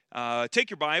Take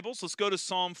your Bibles. Let's go to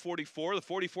Psalm 44, the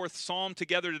 44th Psalm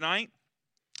together tonight.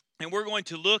 And we're going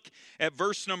to look at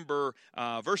verse number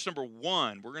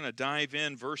 1. We're going to dive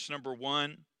in verse number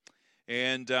 1.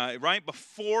 And right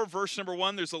before verse number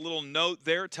 1, there's a little note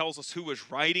there. It tells us who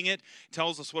was writing it. It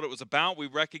tells us what it was about. We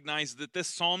recognize that this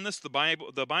psalmist, the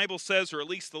Bible says, or at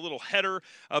least the little header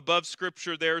above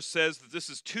Scripture there says that this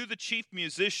is to the chief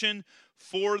musician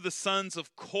for the sons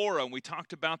of Korah. And we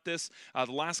talked about this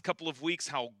the last couple of weeks,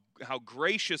 how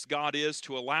gracious God is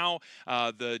to allow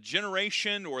the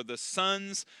generation or the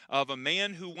sons of a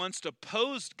man who once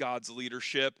opposed God's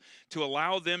leadership to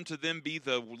allow them to then be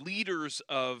the leaders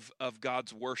of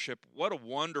God's worship. What a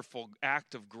wonderful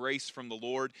act of grace from the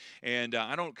Lord. And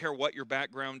I don't care what your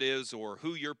background is or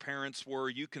who your parents were,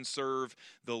 you can serve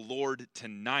the Lord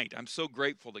tonight. I'm so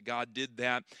grateful that God did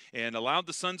that and allowed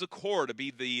the sons of Korah to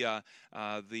be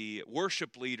the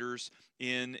worship leaders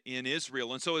in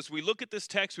Israel. And so as we look at this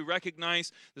text, we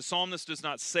recognize the psalmist does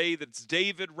not say that it's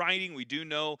David writing. We do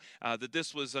know that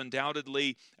this was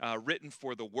undoubtedly written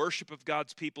for the worship of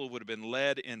God's people. It would have been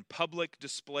led in public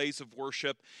displays of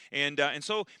worship. And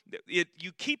so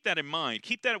you keep that in mind.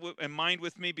 Keep that in mind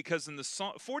with me, because in the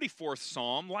 44th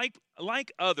Psalm,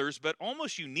 like others, but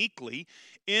almost uniquely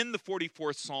in the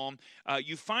 44th Psalm,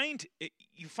 you find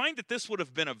that this would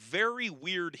have been a very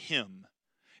weird hymn.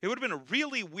 It would have been a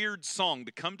really weird song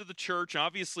to come to the church.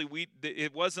 Obviously,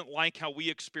 it wasn't like how we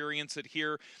experience it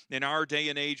here in our day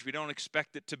and age. We don't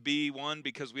expect it to be one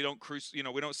because we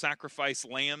don't sacrifice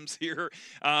lambs here.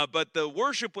 But the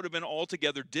worship would have been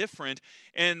altogether different.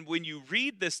 And when you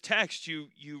read this text, you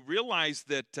realize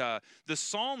that the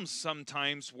Psalms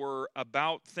sometimes were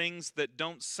about things that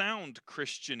don't sound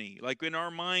Christian-y. Like in our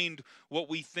mind, what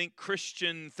we think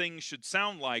Christian things should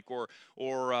sound like,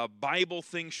 or Bible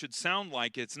things should sound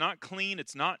like. It's not clean.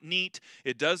 It's not neat.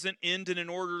 It doesn't end in an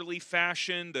orderly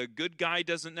fashion. The good guy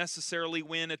doesn't necessarily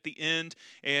win at the end,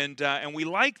 and we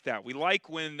like that. We like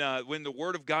when the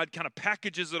Word of God kind of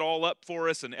packages it all up for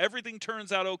us, and everything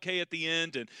turns out okay at the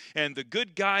end, and the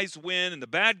good guys win, and the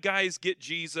bad guys get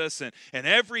Jesus, and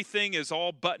everything is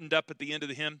all buttoned up at the end of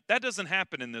the hymn. That doesn't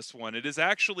happen in this one.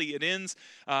 It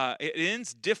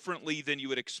ends differently than you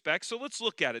would expect. So let's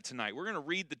look at it tonight. We're going to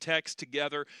read the text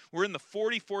together. We're in the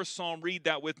 44th Psalm. Read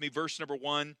that with me, verse number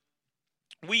 1.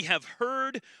 We have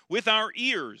heard with our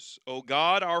ears, O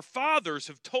God, our fathers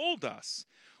have told us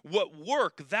what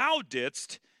work thou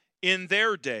didst in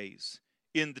their days,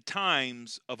 in the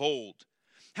times of old.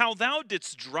 How thou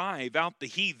didst drive out the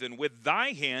heathen with thy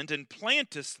hand and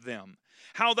plantest them.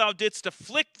 How thou didst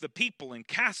afflict the people and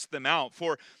cast them out.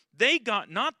 For they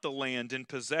got not the land in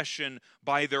possession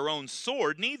by their own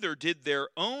sword, neither did their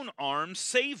own arm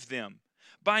save them.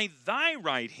 By thy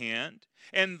right hand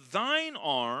and thine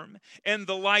arm and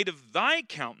the light of thy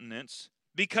countenance,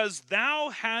 because thou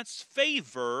hadst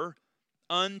favor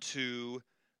unto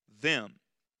them.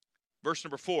 Verse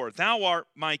number 4, thou art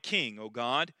my king, O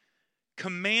God.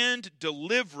 Command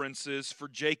deliverances for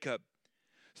Jacob.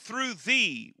 Through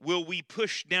thee will we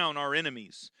push down our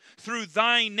enemies. Through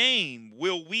thy name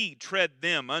will we tread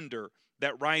them under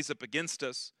that rise up against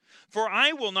us. For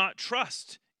I will not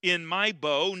trust in my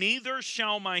bow, neither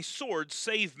shall my sword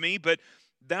save me, but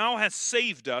thou hast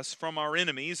saved us from our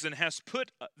enemies, and hast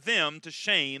put them to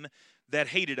shame that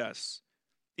hated us.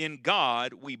 In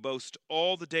God we boast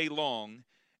all the day long,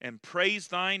 and praise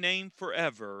thy name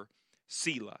forever.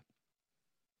 Selah.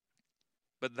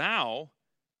 But thou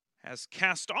hast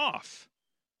cast off,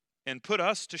 and put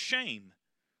us to shame,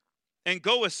 and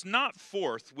goest not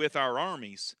forth with our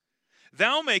armies.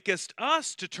 Thou makest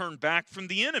us to turn back from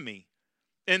the enemy,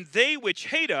 and they which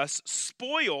hate us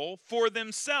spoil for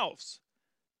themselves.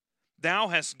 Thou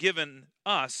hast given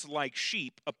us like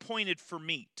sheep appointed for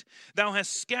meat. Thou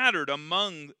hast scattered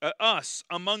us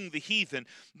among the heathen.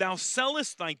 Thou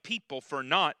sellest thy people for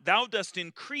naught. Thou dost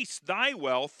increase thy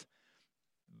wealth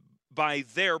by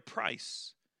their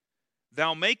price.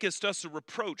 Thou makest us a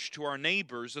reproach to our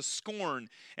neighbors, a scorn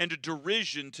and a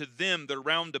derision to them that are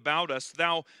round about us.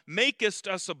 Thou makest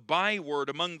us a byword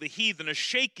among the heathen, a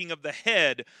shaking of the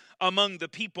head among the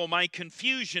people. My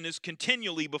confusion is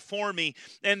continually before me,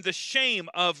 and the shame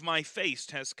of my face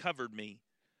has covered me.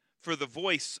 For the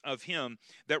voice of him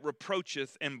that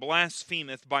reproacheth and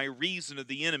blasphemeth by reason of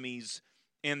the enemies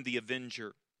and the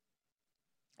avenger.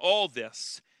 All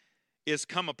this is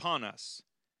come upon us.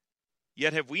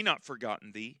 Yet have we not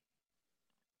forgotten thee,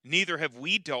 neither have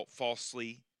we dealt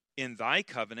falsely in thy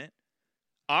covenant.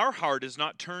 Our heart is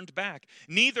not turned back,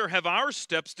 neither have our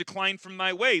steps declined from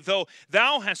thy way. Though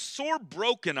thou hast sore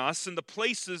broken us in the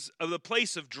place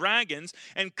of dragons,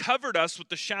 and covered us with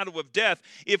the shadow of death,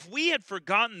 if we had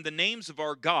forgotten the names of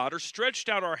our God, or stretched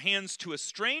out our hands to a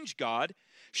strange God,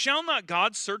 shall not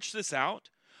God search this out?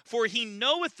 For he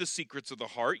knoweth the secrets of the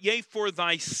heart. Yea, for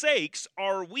thy sakes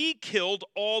are we killed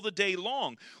all the day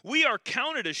long. We are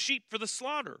counted as sheep for the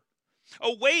slaughter.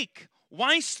 Awake,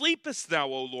 why sleepest thou,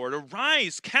 O Lord?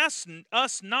 Arise, cast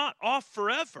us not off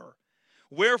forever.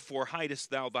 Wherefore hidest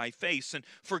thou thy face, and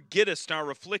forgettest our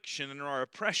affliction and our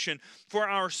oppression? For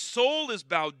our soul is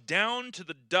bowed down to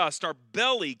the dust, our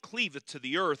belly cleaveth to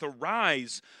the earth.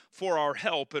 Arise for our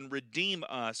help, and redeem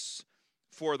us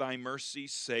for thy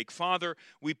mercy's sake. Father,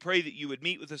 we pray that you would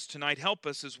meet with us tonight. Help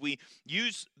us as we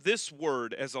use this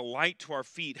word as a light to our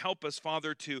feet. Help us,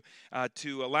 Father, to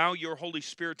allow your Holy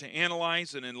Spirit to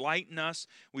analyze and enlighten us.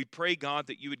 We pray, God,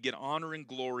 that you would get honor and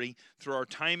glory through our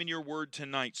time in your word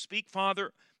tonight. Speak,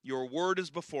 Father. Your word is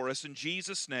before us. In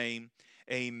Jesus' name,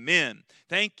 amen.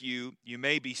 Thank you. You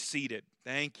may be seated.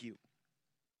 Thank you.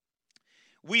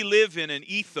 We live in an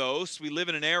ethos, we live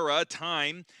in an era, a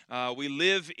time, we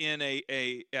live in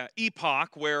a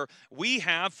epoch where we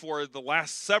have, for the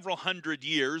last several hundred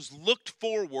years, looked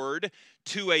forward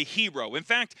to a hero. In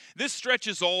fact, this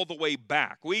stretches all the way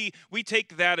back. We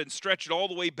take that and stretch it all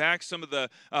the way back. Some of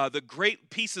the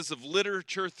great pieces of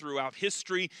literature throughout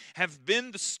history have been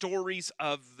the stories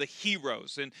of the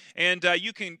heroes, and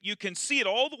you can see it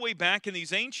all the way back in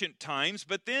these ancient times.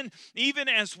 But then, even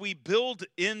as we build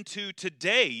into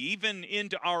today, even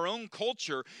into our own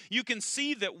culture, you can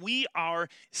see that we are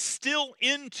still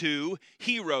into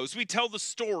heroes. We tell the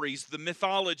stories, the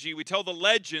mythology, we tell the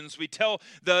legends, we tell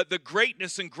the greatness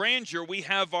and grandeur. We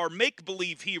have our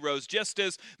make-believe heroes, just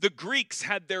as the Greeks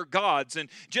had their gods, and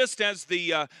just as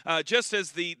the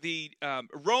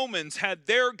Romans had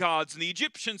their gods, and the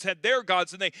Egyptians had their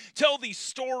gods, and they tell these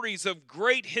stories of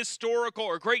great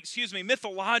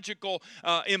mythological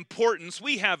importance.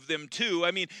 We have them too.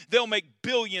 I mean, they'll make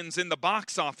billions in the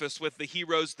box office with the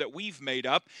heroes that we've made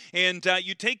up. And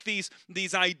you take these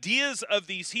ideas of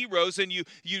these heroes, and you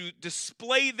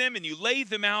display them, and you lay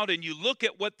them out, and you look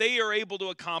at what they are able to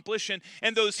accomplish.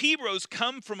 And those heroes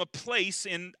come from a place,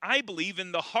 I believe,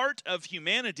 in the heart of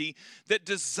humanity that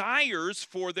desires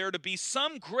for there to be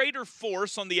some greater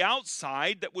force on the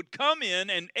outside that would come in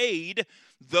and aid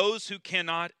those who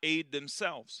cannot aid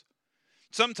themselves.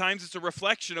 Sometimes it's a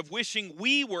reflection of wishing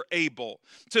we were able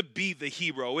to be the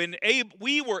hero, and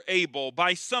we were able,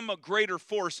 by some greater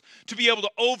force, to be able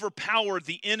to overpower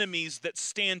the enemies that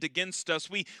stand against us.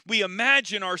 We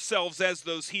imagine ourselves as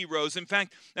those heroes. In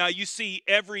fact, you see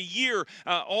every year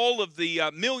all of the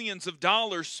millions of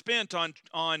dollars spent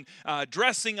on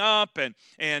dressing up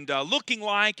and looking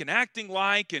like and acting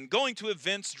like and going to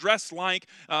events dressed like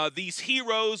these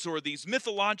heroes or these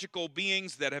mythological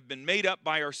beings that have been made up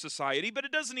by our society. But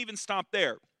it doesn't even stop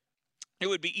there. It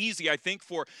would be easy, I think,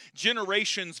 for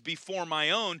generations before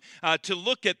my own to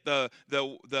look at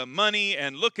the money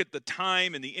and look at the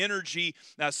time and the energy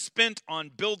spent on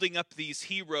building up these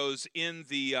heroes in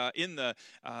the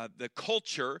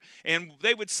culture, and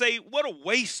they would say, "What a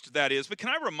waste that is." But can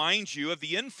I remind you of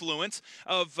the influence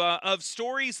of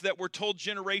stories that were told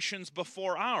generations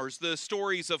before ours? The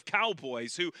stories of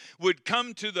cowboys who would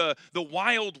come to the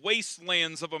wild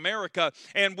wastelands of America,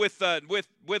 and with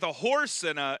a horse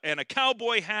and a cowboy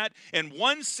hat and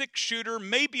one six-shooter,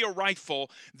 maybe a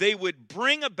rifle, they would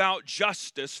bring about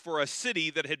justice for a city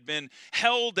that had been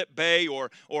held at bay or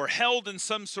held in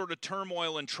some sort of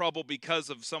turmoil and trouble because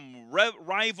of some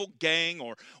rival gang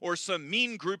or some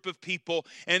mean group of people.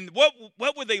 And what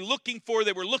were they looking for?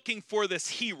 They were looking for this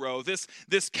hero, this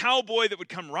cowboy that would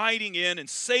come riding in and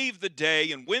save the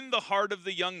day and win the heart of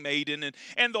the young maiden.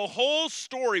 And the whole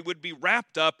story would be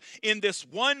wrapped up in this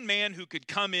one man who could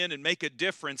come in and make a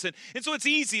difference. And so it's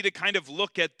easy to kind of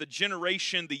look at the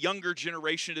younger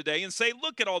generation today and say,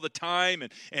 look at all the time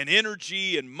and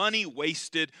energy and money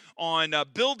wasted on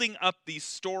building up these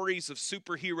stories of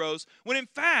superheroes, when in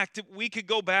fact we could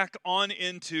go back on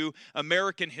into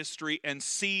American history and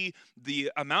see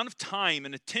the amount of time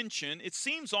and attention it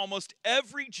seems almost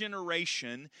every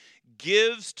generation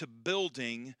gives to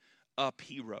building up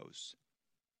heroes.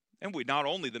 And not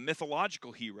only the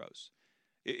mythological heroes.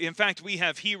 In fact, we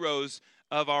have heroes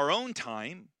of our own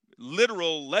time,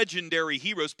 literal legendary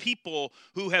heroes, people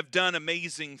who have done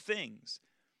amazing things.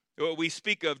 We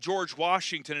speak of George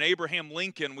Washington and Abraham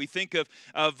Lincoln. We think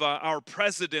of our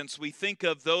presidents. We think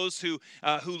of those who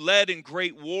led in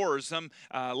great wars.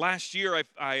 Last year,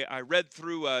 I read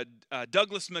through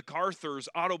Douglas MacArthur's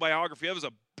autobiography.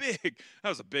 That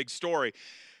was a big story.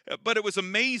 But it was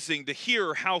amazing to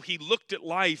hear how he looked at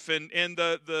life, and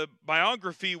the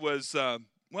biography was.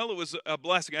 Well, it was a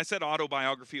blessing. I said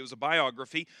autobiography; it was a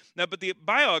biography. Now, but the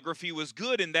biography was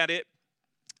good in that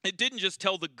it didn't just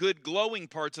tell the good glowing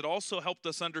parts. It also helped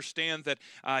us understand that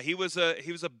he was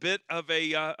a bit of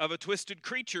a twisted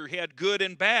creature. He had good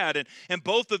and bad, and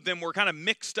both of them were kind of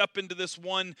mixed up into this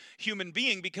one human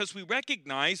being, because we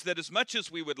recognize that as much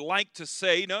as we would like to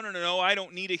say, no, I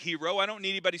don't need a hero, I don't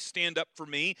need anybody to stand up for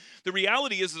me, the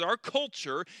reality is that our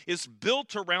culture is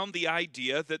built around the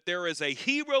idea that there is a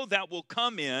hero that will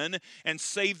come in and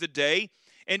save the day.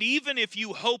 And even if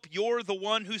you hope you're the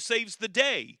one who saves the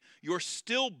day, you're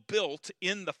still built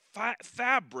in the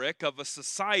fabric of a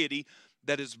society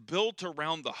that is built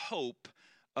around the hope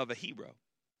of a hero.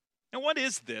 Now, what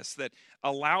is this that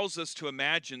allows us to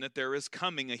imagine that there is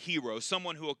coming a hero,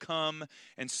 someone who will come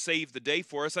and save the day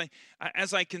for us?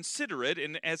 As I consider it,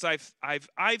 and as I've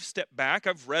stepped back,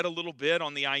 I've read a little bit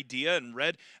on the idea and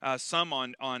read some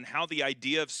on how the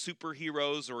idea of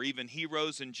superheroes or even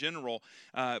heroes in general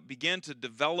began to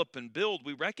develop and build.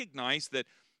 We recognize that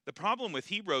the problem with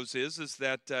heroes is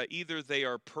that either they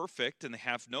are perfect and they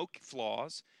have no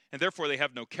flaws, and therefore they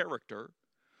have no character,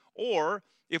 or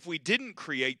if we didn't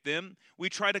create them, we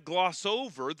try to gloss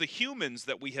over the humans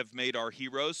that we have made our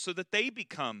heroes so that they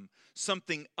become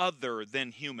something other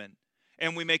than human,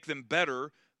 and we make them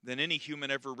better than any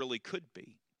human ever really could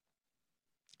be.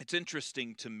 It's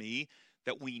interesting to me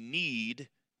that we need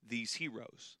these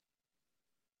heroes.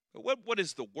 But what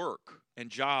is the work and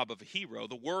job of a hero?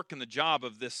 The work and the job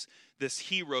of this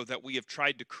hero that we have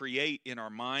tried to create in our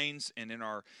minds and in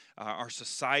our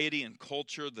society and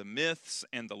culture, the myths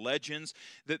and the legends,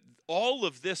 that all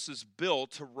of this is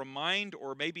built to remind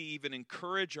or maybe even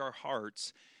encourage our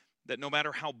hearts that no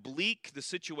matter how bleak the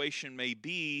situation may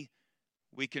be,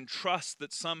 we can trust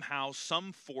that somehow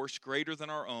some force greater than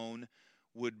our own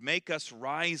would make us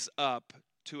rise up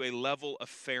to a level of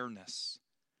fairness.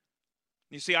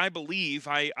 You see, I believe,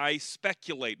 I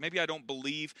speculate, maybe I don't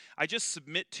believe, I just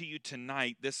submit to you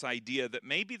tonight this idea that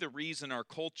maybe the reason our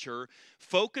culture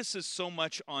focuses so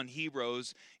much on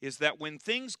heroes is that when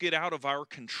things get out of our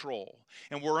control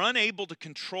and we're unable to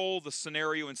control the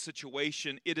scenario and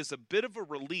situation, it is a bit of a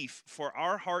relief for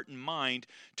our heart and mind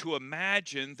to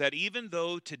imagine that even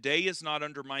though today is not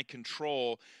under my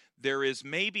control, there is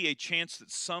maybe a chance that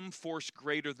some force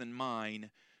greater than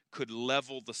mine could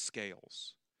level the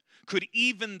scales, could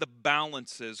even the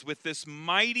balances with this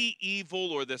mighty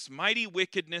evil or this mighty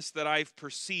wickedness that I've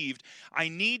perceived. I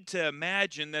need to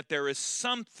imagine that there is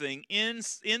something in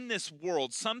this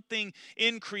world, something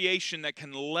in creation that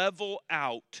can level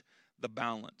out the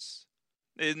balance.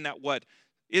 Isn't that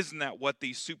what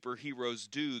these superheroes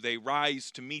do? They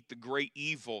rise to meet the great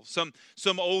evil, some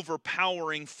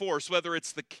overpowering force, whether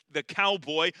it's the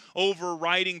cowboy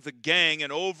overriding the gang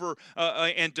and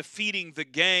defeating the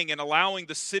gang and allowing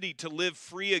the city to live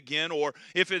free again, or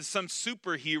if it's some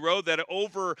superhero that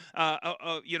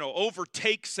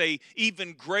overtakes a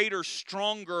even greater,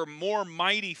 stronger, more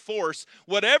mighty force.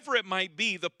 Whatever it might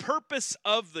be, the purpose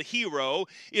of the hero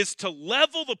is to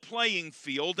level the playing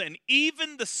field and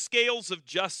even the scales of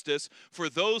justice for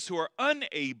those who are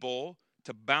unable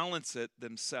to balance it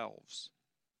themselves.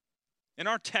 In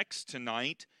our text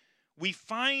tonight, we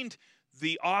find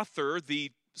the author,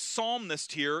 the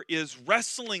psalmist here, is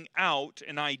wrestling out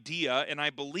an idea, and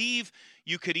I believe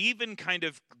you could even kind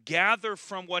of gather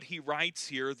from what he writes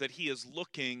here that he is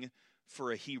looking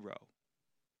for a hero.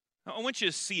 Now, I want you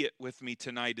to see it with me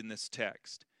tonight in this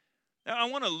text. Now, I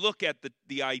want to look at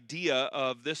the idea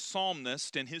of this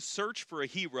psalmist and his search for a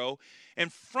hero,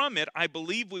 and from it, I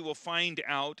believe we will find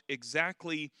out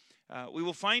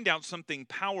something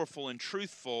powerful and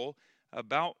truthful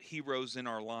about heroes in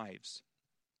our lives.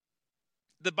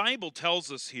 The Bible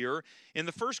tells us here, in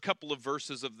the first couple of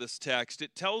verses of this text,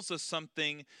 it tells us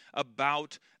something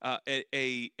about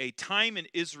a time in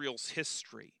Israel's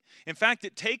history. In fact,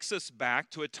 it takes us back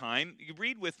to a time. You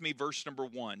read with me verse number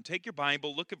 1. Take your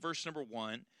Bible, look at verse number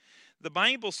 1. The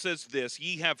Bible says this: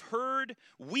 we have heard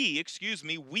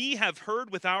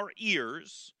with our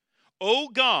ears, O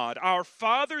God, our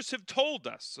fathers have told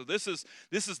us. So this is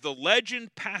the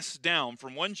legend passed down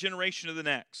from one generation to the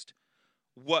next.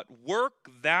 What work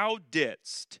thou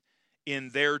didst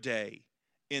in their day,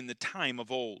 in the time of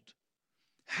old.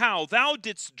 How thou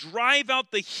didst drive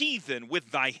out the heathen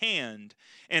with thy hand,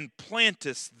 and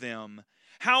plantest them.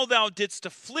 how thou didst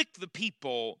afflict the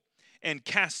people and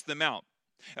cast them out.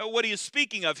 What he is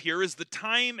speaking of here is the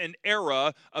time and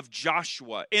era of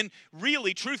Joshua. And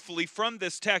really, truthfully, from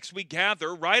this text, we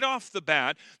gather right off the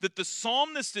bat that the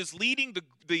psalmist is leading the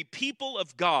people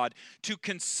of God to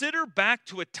consider back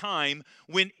to a time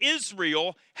when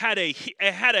Israel had a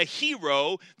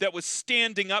hero that was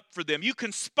standing up for them. You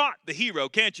can spot the hero,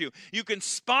 can't you? You can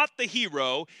spot the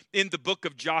hero in the book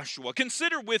of Joshua.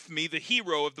 Consider with me the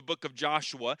hero of the book of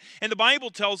Joshua. And the Bible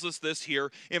tells us this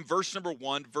here in verse number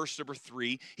 1, verse number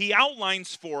 3. He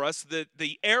outlines for us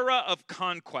the era of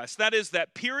conquest. That is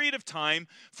that period of time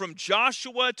from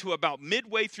Joshua to about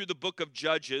midway through the book of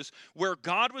Judges, where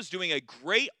God was doing a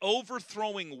great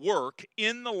overthrowing work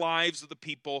in the lives of the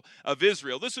people of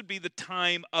Israel. This would be the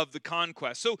time of the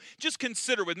conquest. So just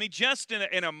consider with me, just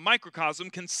in a microcosm,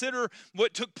 consider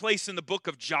what took place in the book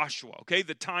of Joshua, okay,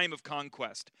 the time of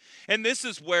conquest. And this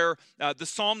is where the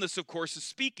psalmist, of course, is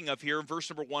speaking of here in verse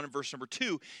number 1 and verse number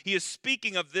 2. He is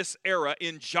speaking of this era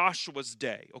in Joshua's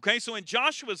day, okay? So in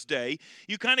Joshua's day,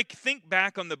 you kind of think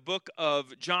back on the book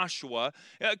of Joshua.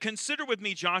 Consider with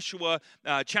me Joshua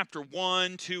chapter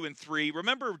 1, 2, and 3.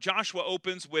 Remember, Joshua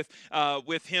opens with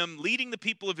him leading the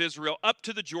people of Israel up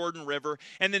to the Jordan River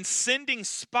and then sending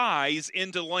spies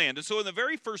into the land. And so in the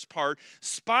very first part,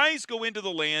 spies go into the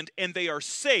land and they are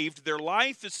saved. Their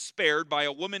life is spared by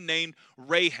a woman named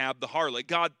Rahab the harlot.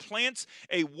 God plants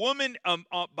a woman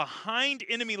behind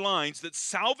enemy lines that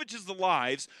salvages the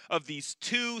lives of these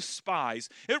two spies.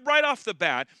 Right off the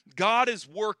bat, God is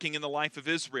working in the life of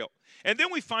Israel. And then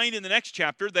we find in the next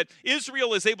chapter that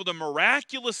Israel is able to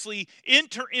miraculously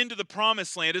enter into the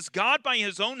promised land as God by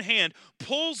his own hand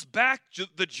pulls back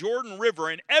the Jordan River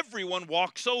and everyone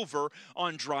walks over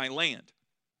on dry land.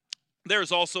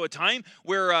 There's also a time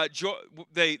where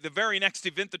the very next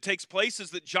event that takes place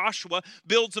is that Joshua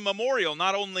builds a memorial,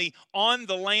 not only on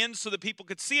the land so that people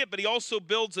could see it, but he also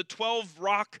builds a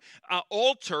 12-rock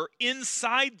altar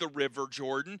inside the river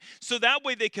Jordan, so that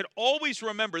way they could always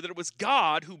remember that it was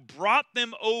God who brought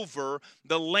them over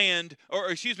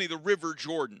the river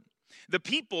Jordan. The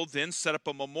people then set up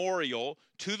a memorial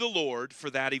to the Lord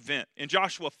for that event. In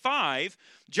Joshua 5,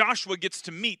 Joshua gets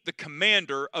to meet the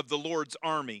commander of the Lord's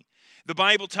army. The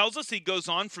Bible tells us he goes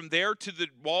on from there to the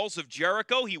walls of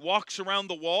Jericho. He walks around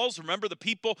the walls. Remember, the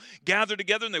people gather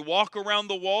together and they walk around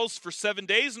the walls for 7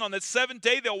 days. And on that seventh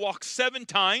day, they'll walk 7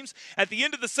 times. At the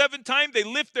end of the 7th time, they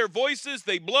lift their voices,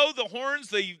 they blow the horns,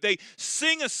 they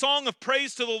sing a song of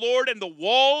praise to the Lord, and the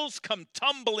walls come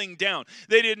tumbling down.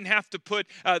 They didn't have to put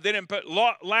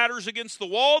ladders against the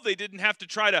wall. They didn't have to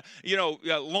try to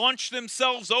launch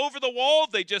themselves over the wall.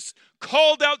 They just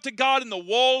called out to God, and the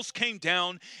walls came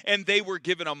down, and they were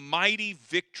given a mighty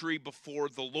victory before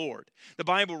the Lord. The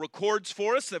Bible records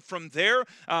for us that from there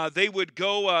they would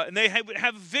go and they would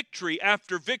have victory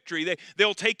after victory.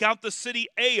 They'll take out the city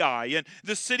Ai, and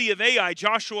the city of Ai,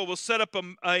 Joshua will set up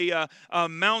a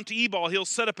Mount Ebal. He'll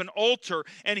set up an altar,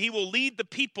 and he will lead the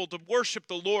people to worship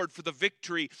the Lord for the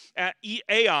victory at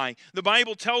Ai. The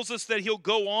Bible tells us that he'll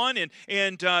go on,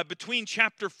 and between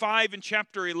chapter 5 and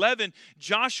chapter 11,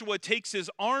 Joshua takes his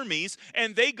armies,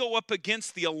 and they go up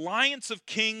against the alliance of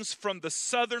kings from the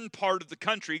southern part of the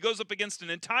country. He goes up against an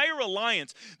entire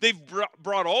alliance. They've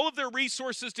brought all of their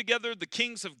resources together. The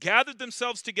kings have gathered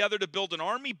themselves together to build an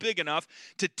army big enough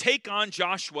to take on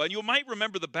Joshua. And you might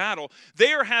remember the battle.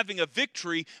 They are having a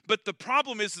victory, but the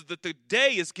problem is that the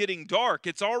day is getting dark.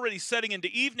 It's already setting into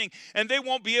evening, and they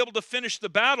won't be able to finish the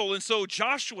battle. And so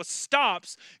Joshua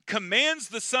stops, commands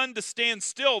the sun to stand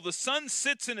still. The sun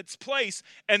sits in its place,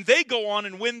 and they go on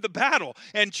and win the battle.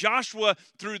 And Joshua,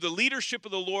 through the leadership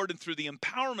of the Lord and through the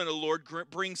empowerment of the Lord,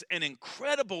 brings an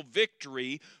incredible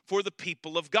victory for the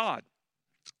people of God.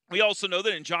 We also know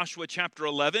that in Joshua chapter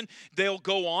 11, they'll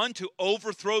go on to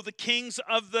overthrow the kings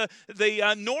of the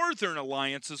northern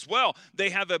alliance as well. They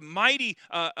have a mighty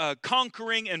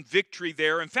conquering and victory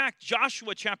there. In fact,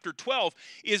 Joshua chapter 12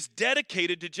 is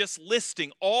dedicated to just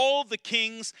listing all the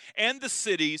kings and the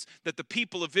cities that the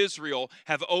people of Israel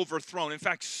have overthrown. In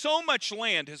fact, so much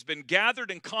land has been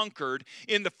gathered and conquered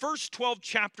in the first 12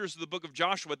 chapters of the book of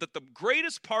Joshua that the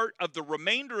greatest part of the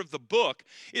remainder of the book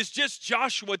is just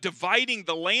Joshua dividing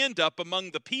the land up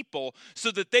among the people so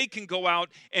that they can go out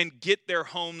and get their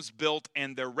homes built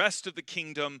and the rest of the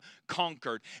kingdom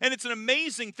conquered. And it's an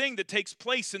amazing thing that takes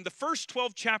place in the first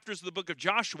 12 chapters of the book of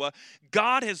Joshua.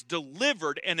 God has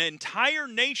delivered an entire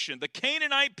nation, the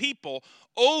Canaanite people,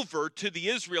 over to the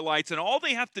Israelites, and all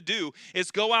they have to do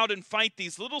is go out and fight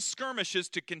these little skirmishes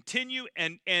to continue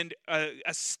and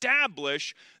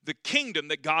establish the kingdom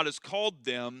that God has called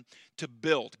them to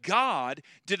build. God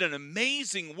did an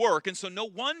amazing work, and so no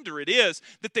wonder it is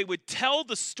that they would tell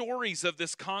the stories of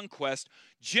this conquest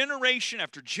generation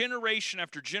after generation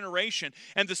after generation.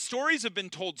 And the stories have been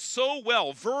told so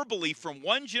well verbally from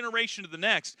one generation to the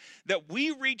next that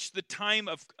we reach the time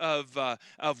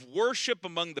of worship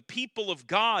among the people of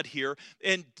God here.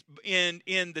 And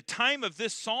in the time of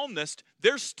this psalmist,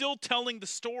 they're still telling the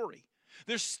story.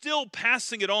 They're still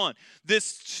passing it on. The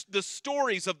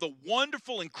stories of the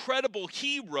wonderful, incredible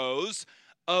heroes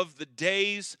of the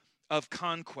days of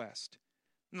conquest.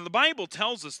 Now, the Bible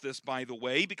tells us this, by the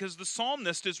way, because the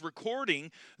psalmist is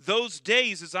recording those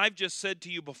days, as I've just said to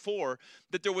you before,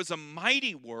 that there was a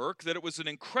mighty work, that it was an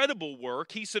incredible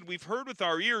work. He said, we've heard with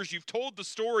our ears, you've told the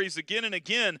stories again and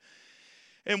again.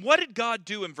 And what did God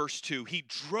do in verse 2? He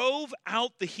drove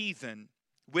out the heathen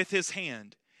with his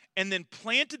hand, and then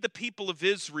planted the people of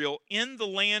Israel in the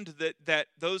land that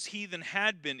those heathen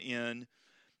had been in,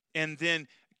 and then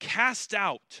cast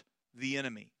out the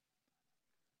enemy.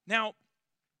 Now,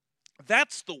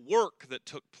 that's the work that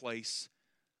took place.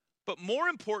 But more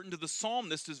important to the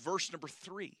psalmist is verse number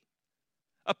 3.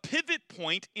 A pivot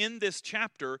point in this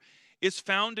chapter is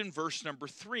found in verse number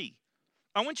 3.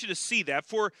 I want you to see that.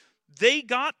 For they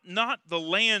got not the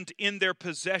land in their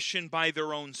possession by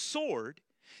their own sword,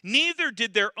 neither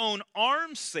did their own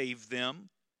arm save them,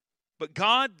 but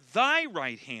God thy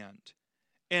right hand,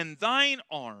 and thine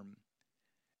arm,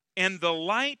 and the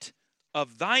light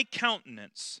of thy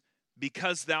countenance,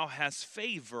 because thou hast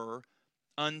favor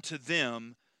unto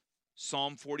them.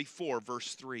 Psalm 44,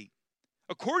 verse 3.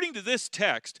 According to this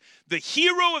text, the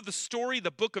hero of the story, the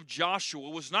book of Joshua,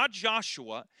 was not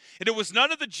Joshua, and it was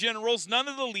none of the generals, none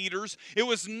of the leaders. It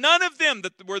was none of them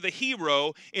that were the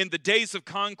hero in the days of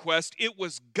conquest. It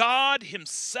was God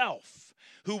himself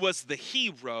who was the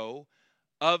hero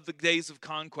of the days of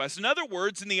conquest. In other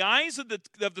words, in the eyes of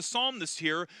the psalmist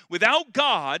here, without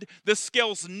God, the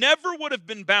scales never would have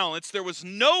been balanced. There was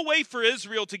no way for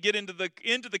Israel to get into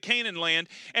the Canaan land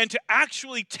and to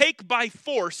actually take by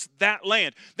force that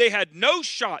land. They had no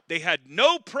shot. They had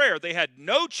no prayer. They had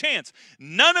no chance.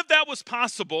 None of that was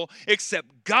possible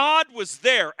except God was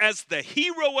there as the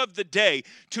hero of the day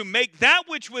to make that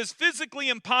which was physically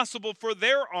impossible for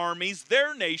their armies,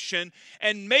 their nation,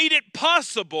 and made it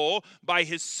possible by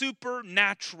his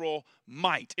supernatural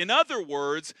might. In other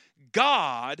words,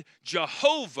 God,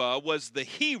 Jehovah, was the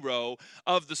hero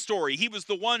of the story. He was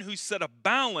the one who set a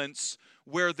balance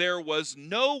where there was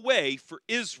no way for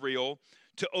Israel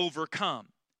to overcome.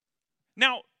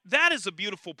 Now, that is a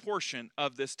beautiful portion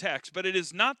of this text, but it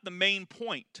is not the main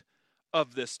point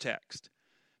of this text.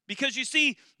 Because you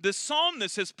see, the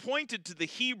psalmist has pointed to the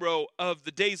hero of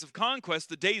the days of conquest,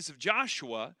 the days of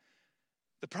Joshua.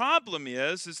 The problem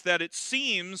is that it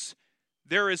seems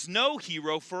there is no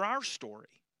hero for our story.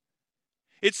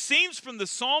 It seems from the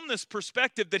psalmist's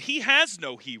perspective that he has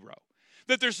no hero.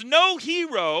 That there's no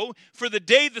hero for the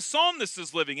day the psalmist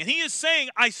is living. And he is saying,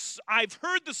 I've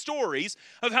heard the stories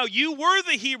of how you were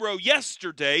the hero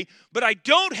yesterday, but I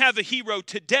don't have a hero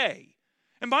today.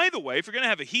 And by the way, if you're going to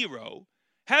have a hero,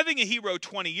 having a hero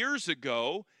 20 years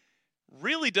ago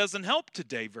really doesn't help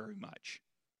today very much.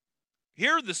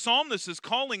 Here the psalmist is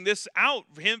calling this out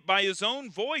by his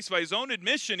own voice, by his own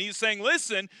admission. He's saying,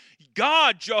 listen,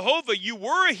 God, Jehovah, you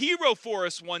were a hero for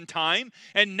us one time,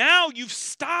 and now you've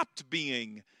stopped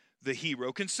being the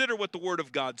hero. Consider what the Word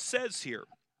of God says here.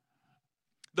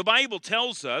 The Bible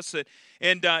tells us that,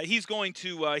 and he's going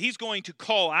to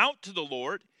call out to the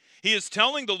Lord. He is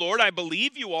telling the Lord, I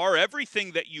believe you are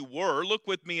everything that you were. Look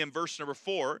with me in verse number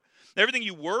 4. Everything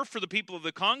you were for the people of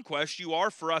the conquest, you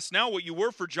are for us now. What you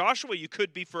were for Joshua, you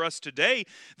could be for us today.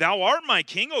 Thou art my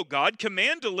king, O God.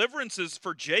 Command deliverances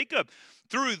for Jacob.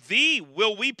 Through thee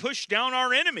will we push down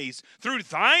our enemies. Through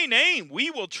thy name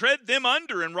we will tread them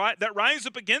under and that rise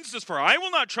up against us. For I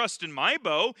will not trust in my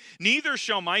bow, neither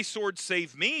shall my sword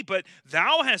save me. But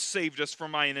thou hast saved us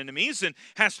from mine enemies, and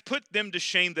hast put them to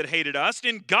shame that hated us.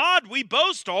 In God we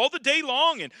boast all the day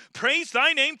long, and praise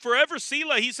thy name forever.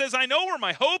 Selah. He says, I know where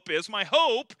my hope is. My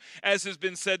hope, as has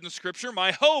been said in Scripture,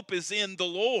 my hope is in the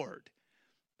Lord.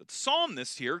 But the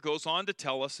psalmist here goes on to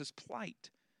tell us his plight.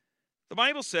 The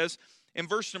Bible says, in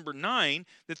verse number 9,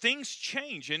 that things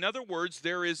change. In other words,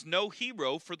 there is no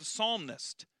hero for the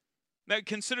psalmist. Now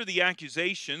consider the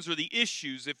accusations, or the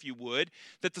issues, if you would,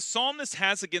 that the psalmist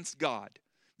has against God.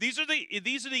 These are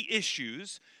the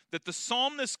issues that the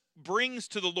psalmist brings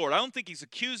to the Lord. I don't think he's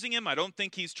accusing him. I don't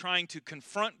think he's trying to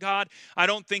confront God. I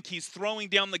don't think he's throwing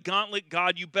down the gauntlet.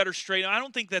 God, you better straighten. I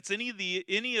don't think that's any of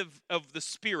the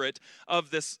spirit of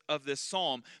this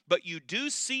psalm. But you do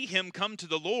see him come to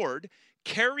the Lord,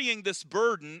 carrying this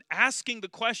burden, asking the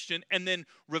question, and then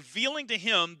revealing to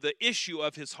him the issue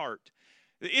of his heart.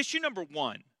 The issue number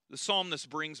one, the psalmist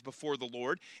brings before the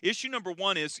Lord, issue number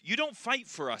one is, you don't fight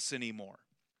for us anymore.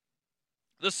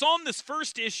 The psalmist's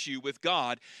first issue with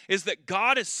God is that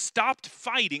God has stopped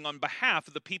fighting on behalf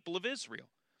of the people of Israel.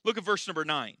 Look at verse number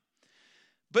 9.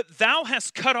 But thou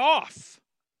hast cast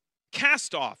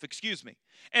off,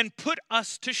 and put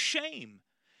us to shame.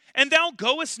 And thou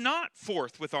goest not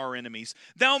forth with our enemies.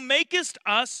 Thou makest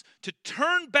us to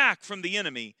turn back from the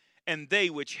enemy, and they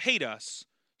which hate us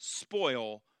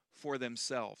spoil for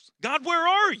themselves. God, where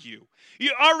are you?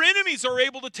 Our enemies are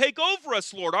able to take over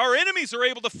us, Lord. Our enemies are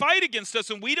able to fight against us,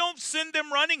 and we don't send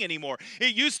them running anymore.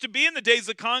 It used to be in the days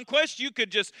of conquest, we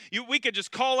could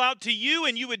just call out to you,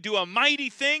 and you would do a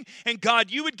mighty thing, and God,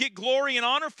 you would get glory and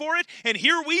honor for it. And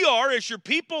here we are as your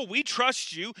people. We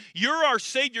trust you. You're our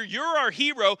Savior. You're our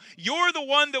hero. You're the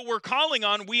one that we're calling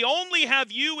on. We only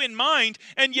have you in mind,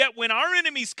 and yet when our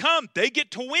enemies come, they get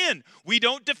to win. We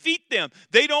don't defeat them.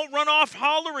 They don't run off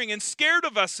hollering and scared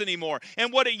of us anymore.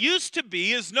 And what it used to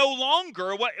be is no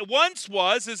longer. What it once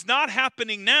was is not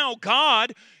happening now.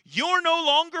 God, you're no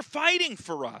longer fighting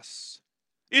for us.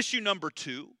 Issue number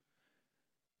two,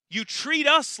 you treat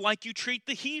us like you treat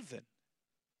the heathen.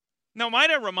 Now,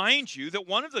 might I remind you that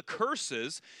one of the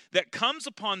curses that comes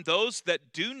upon those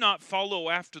that do not follow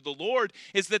after the Lord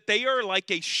is that they are like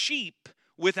a sheep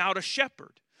without a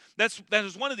shepherd. That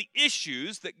is one of the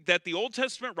issues that the Old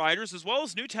Testament writers, as well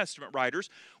as New Testament writers,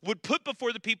 would put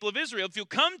before the people of Israel. If you'll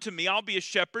come to me, I'll be a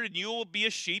shepherd, and you will be a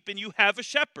sheep, and you have a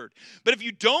shepherd. But if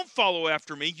you don't follow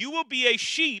after me, you will be a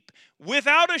sheep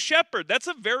without a shepherd. That's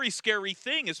a very scary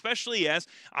thing, especially as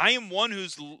I am one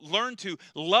who's learned to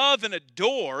love and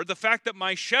adore the fact that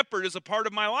my shepherd is a part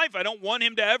of my life. I don't want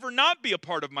him to ever not be a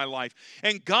part of my life.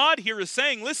 And God here is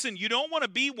saying, listen, you don't want to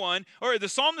be one, or the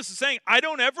psalmist is saying, I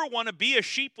don't ever want to be a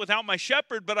sheep without my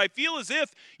shepherd, but I feel as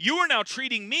if you are now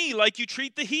treating me like you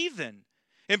treat the heathen.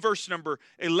 In verse number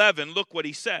 11, look what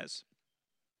he says.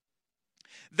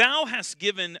 Thou hast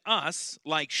given us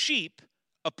like sheep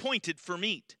appointed for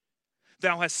meat.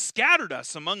 Thou hast scattered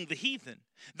us among the heathen.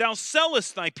 Thou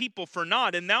sellest thy people for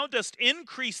naught, and thou dost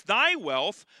increase thy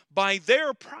wealth by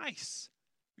their price.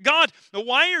 God,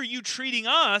 why are you treating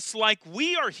us like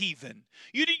we are heathen?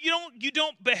 You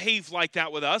don't behave like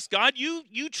that with us. God,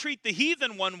 you treat the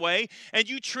heathen one way, and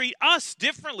you treat us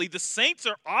differently. The saints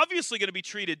are obviously going to be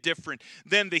treated different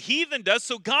than the heathen does.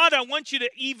 So God, I want you to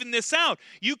even this out.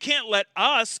 You can't let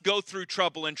us go through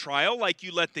trouble and trial like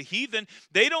you let the heathen.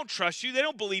 They don't trust you. They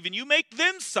don't believe in you. Make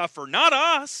them suffer, not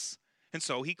us. And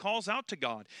so he calls out to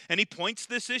God, and he points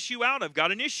this issue out. I've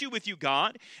got an issue with you,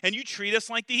 God, and you treat us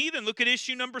like the heathen. Look at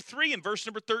issue number 3 in verse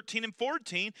number 13 and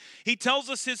 14. He tells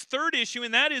us his third issue,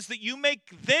 and that is that you make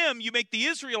the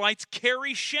Israelites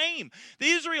carry shame.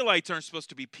 The Israelites aren't supposed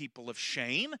to be people of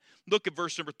shame. Look at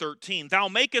verse number 13. Thou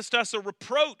makest us a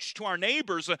reproach to our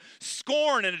neighbors, a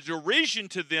scorn and a derision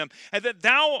to them, and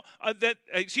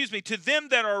to them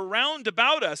that are round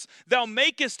about us. Thou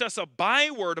makest us a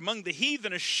byword among the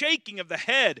heathen, a shaking of the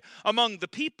head among the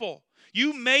people.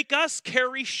 You make us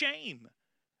carry shame.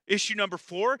 Issue number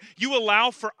 4, you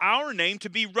allow for our name to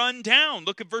be run down.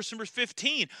 Look at verse number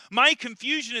 15. My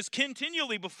confusion is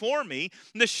continually before me,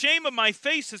 and the shame of my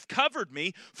face has covered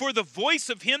me. For the voice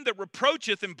of him that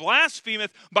reproacheth and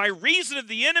blasphemeth by reason of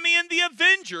the enemy and the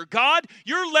avenger. God,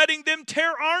 you're letting them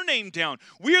tear our name down.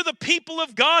 We are the people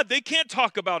of God. They can't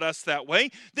talk about us that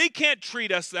way. They can't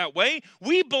treat us that way.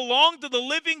 We belong to the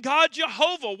living God,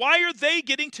 Jehovah. Why are they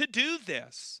getting to do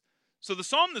this? So the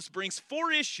psalmist brings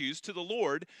 4 issues to the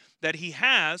Lord that he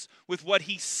has with what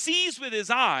he sees with his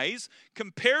eyes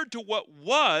compared to what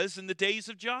was in the days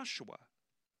of Joshua.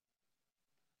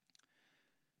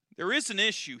 There is an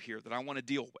issue here that I want to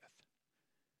deal with.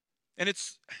 And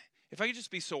it's, if I could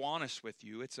just be so honest with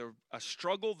you, it's a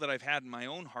struggle that I've had in my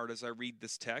own heart as I read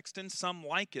this text, and some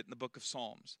like it in the book of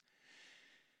Psalms.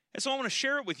 And so I want to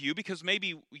share it with you because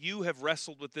maybe you have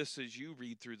wrestled with this as you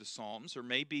read through the Psalms, or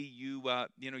maybe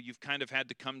you've kind of had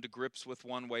to come to grips with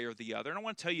one way or the other. And I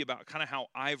want to tell you about kind of how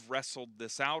I've wrestled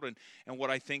this out and what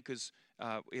I think is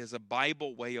a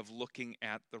Bible way of looking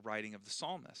at the writing of the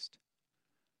psalmist.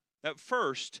 At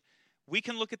first, we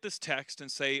can look at this text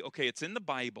and say, okay, it's in the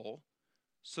Bible,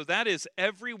 so that is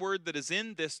every word that is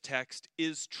in this text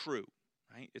is true,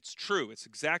 right? It's true. It's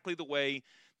exactly the way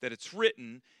that it's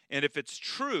written, and if it's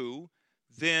true,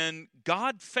 then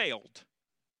God failed.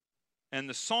 And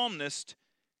the psalmist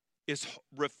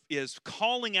is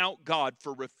calling out God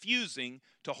for refusing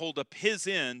to hold up his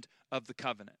end of the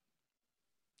covenant.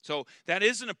 So that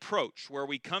is an approach where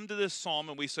we come to this psalm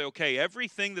and we say, okay,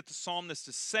 everything that the psalmist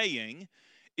is saying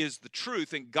is the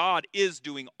truth, and God is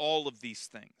doing all of these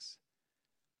things.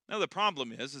 Now, the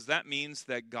problem is that means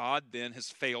that God then has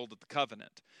failed at the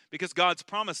covenant, because God's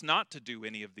promised not to do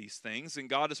any of these things, and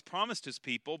God has promised his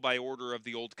people by order of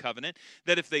the old covenant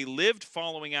that if they lived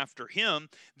following after him,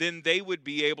 then they would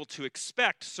be able to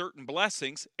expect certain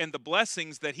blessings, and the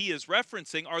blessings that he is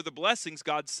referencing are the blessings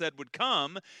God said would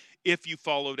come if you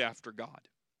followed after God.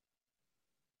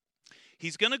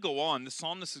 He's going to go on, the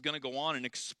psalmist is going to go on and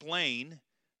explain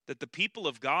that the people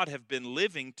of God have been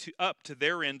living up to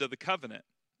their end of the covenant.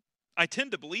 I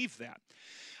tend to believe that.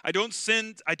 I don't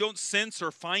sense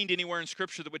or find anywhere in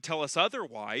Scripture that would tell us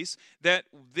otherwise, that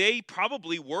they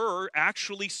probably were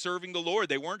actually serving the Lord.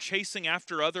 They weren't chasing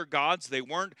after other gods. They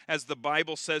weren't, as the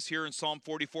Bible says here in Psalm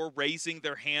 44, raising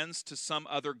their hands to some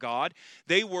other god.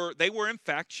 They were in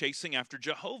fact chasing after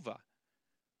Jehovah.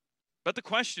 But the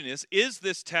question is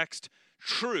this text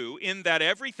true in that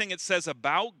everything it says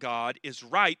about God is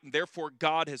right, and therefore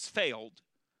God has failed?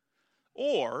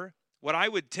 Or what I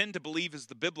would tend to believe is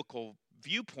the biblical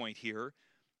viewpoint here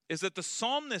is that the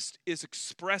psalmist is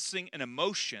expressing an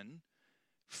emotion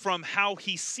from how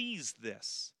he sees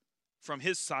this from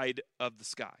his side of the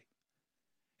sky.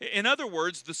 In other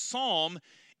words, the psalm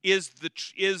is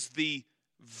the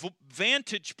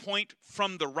vantage point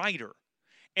from the writer.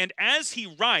 And as he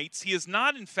writes, he is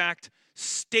not in fact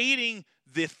stating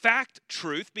the fact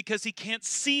truth because he can't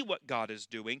see what God is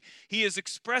doing. He is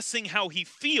expressing how he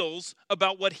feels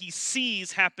about what he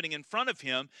sees happening in front of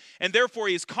him. And therefore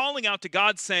he is calling out to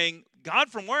God saying, God,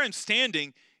 from where I'm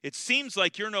standing, it seems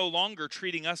like you're no longer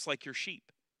treating us like your sheep.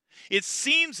 It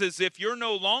seems as if you're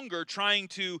no longer trying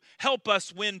to help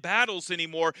us win battles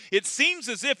anymore. It seems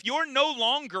as if you're no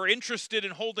longer interested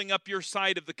in holding up your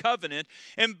side of the covenant.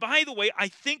 And by the way, I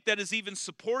think that is even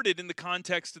supported in the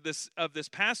context of this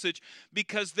passage,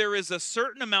 because there is a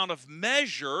certain amount of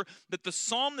measure that the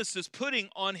psalmist is putting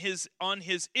on his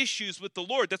issues with the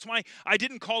Lord. That's why I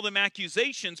didn't call them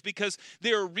accusations, because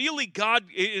they're really it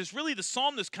is really the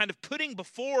psalmist kind of putting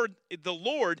before the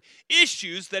Lord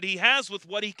issues that he has with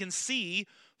what he can see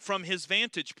from his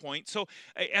vantage point. So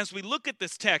as we look at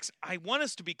this text, I want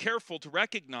us to be careful to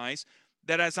recognize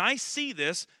that as I see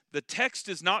this, the text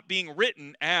is not being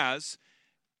written as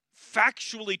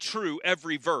factually true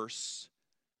every verse,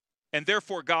 and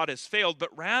therefore God has failed,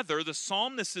 but rather the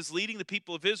psalmist is leading the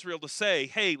people of Israel to say,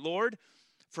 hey, Lord,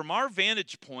 from our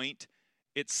vantage point,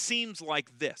 it seems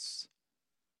like this.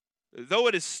 Though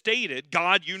it is stated,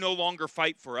 God, you no longer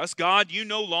fight for us. God, you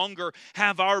no longer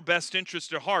have our best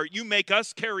interest at heart. You make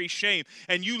us carry shame,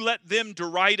 and you let them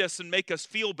deride us and make us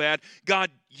feel bad.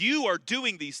 God, you are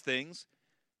doing these things.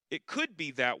 It could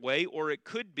be that way, or it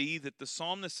could be that the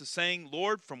psalmist is saying,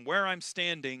 Lord, from where I'm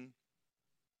standing,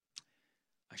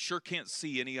 I sure can't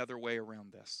see any other way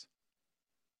around this.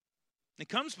 He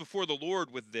comes before the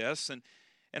Lord with this, and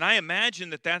I imagine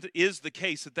that is the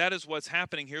case, that is what's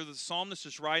happening here. The psalmist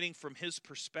is writing from his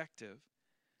perspective.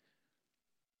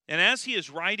 And as he is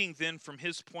writing then from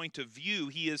his point of view,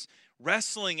 he is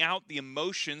wrestling out the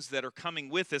emotions that are coming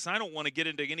with this. I don't want to get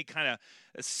into any kind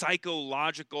of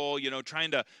psychological,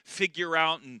 trying to figure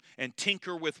out and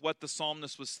tinker with what the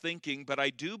psalmist was thinking, but I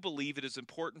do believe it is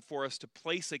important for us to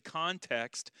place a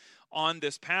context on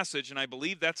this passage, and I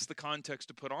believe that's the context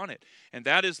to put on it. And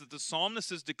that is that the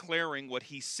psalmist is declaring what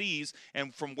he sees,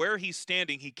 and from where he's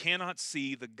standing, he cannot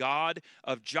see the God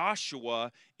of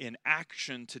Joshua in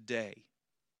action today.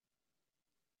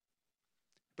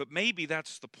 But maybe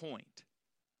that's the point.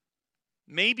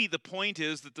 Maybe the point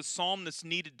is that the psalmist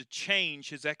needed to change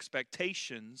his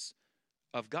expectations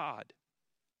of God.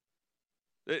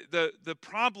 The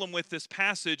problem with this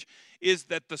passage is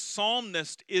that the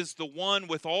psalmist is the one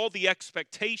with all the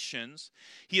expectations.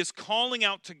 He is calling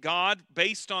out to God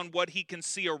based on what he can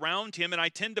see around him, and I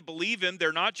tend to believe him.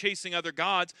 They're not chasing other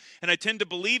gods, and I tend to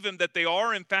believe him that they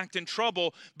are in fact in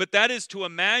trouble, but that is to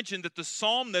imagine that the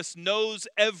psalmist knows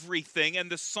everything, and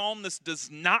the psalmist does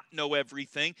not know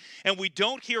everything, and we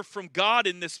don't hear from God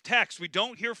in this text. We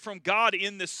don't hear from God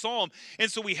in this psalm,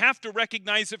 and so we have to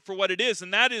recognize it for what it is,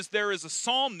 and that is there is a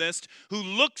psalmist who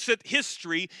looks at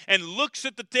history and looks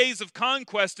at the days of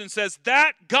conquest and says,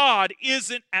 that God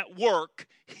isn't at work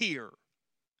here.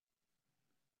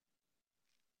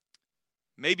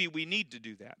 Maybe we need to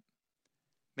do that.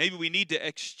 Maybe we need to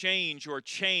exchange or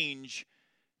change.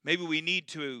 Maybe we need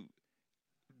to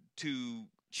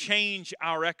change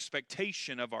our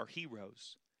expectation of our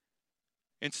heroes.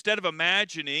 Instead of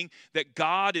imagining that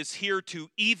God is here to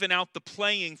even out the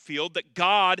playing field, that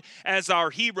God, as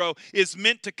our hero, is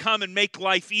meant to come and make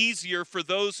life easier for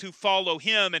those who follow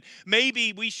him. And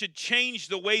maybe we should change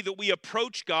the way that we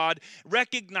approach God,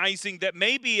 recognizing that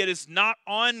maybe it is not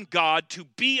on God to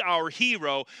be our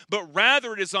hero, but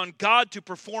rather it is on God to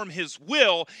perform his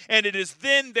will. And it is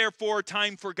then, therefore,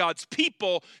 time for God's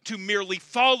people to merely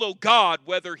follow God,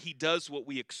 whether he does what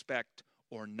we expect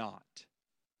or not.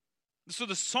 So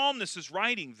the psalmist is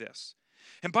writing this.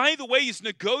 And by the way, he's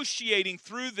negotiating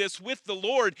through this with the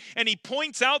Lord, and he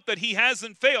points out that he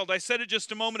hasn't failed. I said it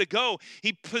just a moment ago.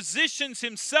 He positions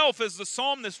himself as the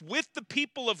psalmist with the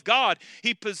people of God.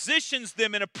 He positions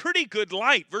them in a pretty good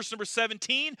light. Verse number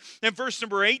 17 and verse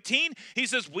number 18, he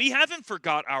says, we haven't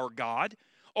forgot our God.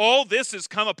 All this has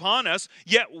come upon us,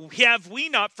 yet have we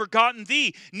not forgotten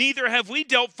thee, neither have we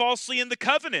dealt falsely in the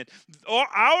covenant.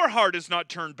 Our heart is not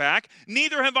turned back,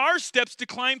 neither have our steps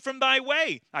declined from thy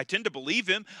way. I tend to believe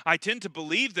him. I tend to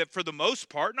believe that for the most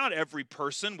part, not every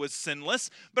person was sinless,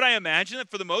 but I imagine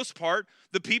that for the most part,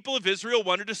 the people of Israel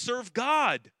wanted to serve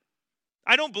God.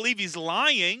 I don't believe he's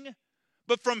lying.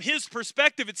 But from his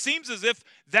perspective, it seems as if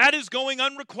that is going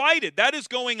unrequited. That is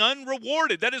going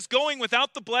unrewarded. That is going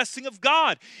without the blessing of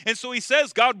God. And so he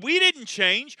says, God, we didn't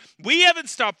change. We haven't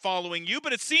stopped following you,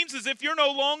 but it seems as if you're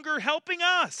no longer helping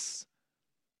us.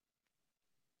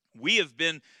 We have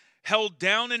been held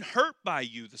down and hurt by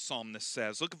you, the psalmist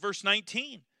says. Look at verse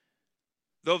 19.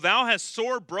 Though thou hast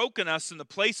sore broken us in the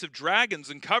place of dragons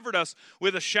and covered us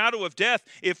with a shadow of death,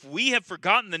 if we have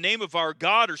forgotten the name of our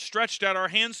God or stretched out our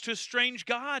hands to a strange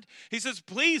God. He says,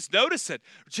 please notice it.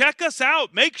 Check us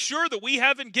out. Make sure that we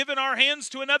haven't given our hands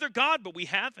to another God, but we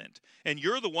haven't. And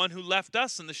you're the one who left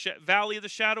us in the valley of the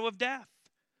shadow of death.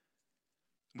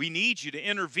 We need you to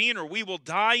intervene or we will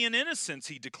die in innocence,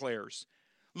 he declares.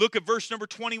 Look at verse number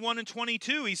 21 and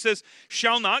 22. He says,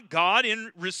 shall not God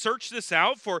research this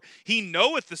out? For he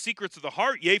knoweth the secrets of the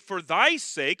heart. Yea, for thy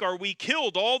sake are we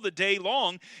killed all the day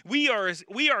long. We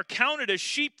are counted as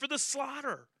sheep for the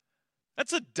slaughter.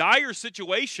 That's a dire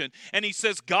situation. And he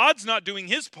says God's not doing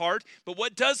his part. But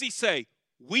what does he say?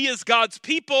 We as God's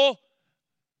people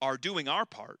are doing our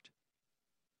part.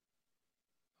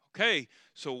 Okay,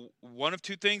 so one of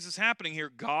two things is happening here.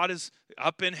 God is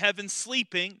up in heaven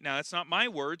sleeping. Now, that's not my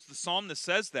words. The psalmist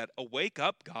says that. Awake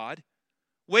up, God.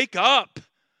 Wake up.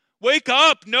 Wake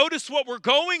up. Notice what we're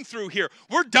going through here.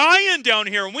 We're dying down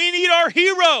here, and we need our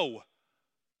hero.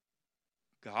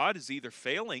 God is either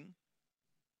failing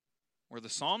or the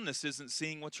psalmist isn't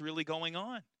seeing what's really going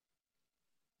on.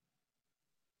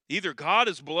 Either God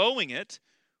is blowing it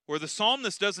or the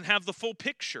psalmist doesn't have the full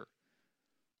picture.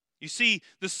 You see,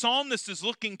 the psalmist is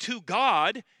looking to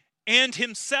God and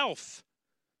himself.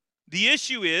 The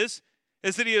issue is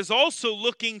that he is also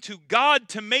looking to God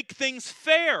to make things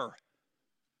fair.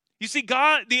 You see,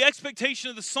 God, the expectation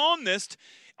of the psalmist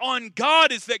on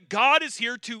God is that God is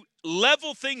here to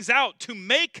level things out, to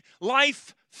make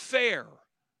life fair.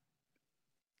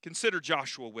 Consider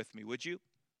Joshua with me, would you?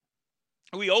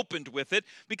 We opened with it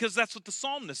because that's what the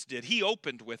psalmist did. He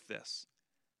opened with this.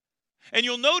 And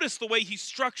you'll notice the way he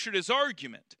structured his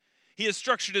argument. He has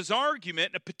structured his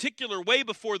argument in a particular way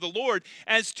before the Lord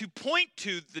as to point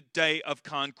to the day of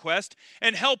conquest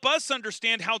and help us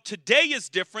understand how today is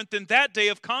different than that day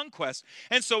of conquest.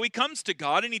 And so he comes to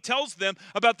God and he tells them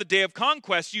about the day of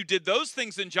conquest. You did those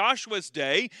things in Joshua's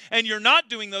day and you're not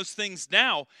doing those things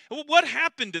now. Well, what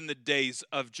happened in the days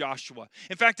of Joshua?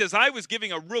 In fact, as I was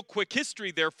giving a real quick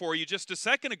history there for you just a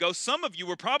second ago, some of you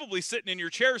were probably sitting in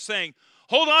your chair saying,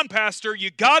 hold on, Pastor, you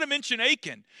got to mention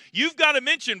Achan. You've got to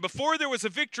mention before there was a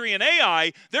victory in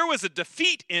Ai, there was a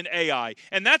defeat in Ai.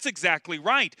 And that's exactly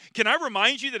right. Can I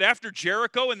remind you that after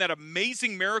Jericho and that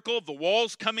amazing miracle of the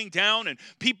walls coming down and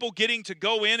people getting to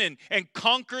go in and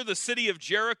conquer the city of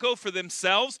Jericho for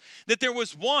themselves, that there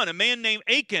was a man named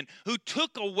Achan, who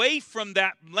took away from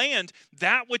that land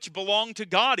that which belonged to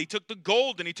God. He took the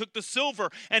gold and he took the silver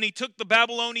and he took the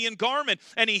Babylonian garment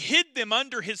and he hid them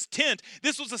under his tent.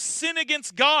 This was a sin against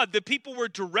God. The people were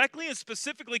directly and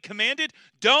specifically commanded,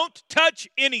 don't touch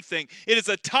anything. It is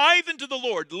a tithe unto the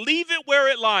Lord. Leave it where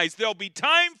it lies. There'll be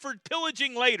time for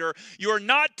pillaging later. You're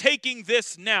not taking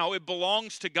this now. It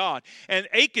belongs to God. And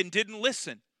Achan didn't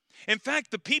listen. In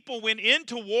fact, the people went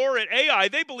into war at Ai.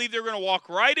 They believed they were going to walk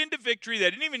right into victory. They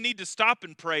didn't even need to stop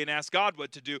and pray and ask God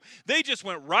what to do. They just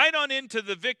went right on into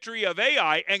the victory of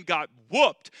Ai and got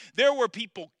whooped. There were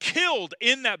people killed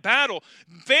in that battle.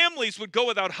 Families would go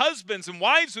without husbands, and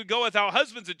wives would go without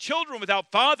husbands, and children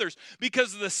without fathers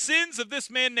because of the sins of this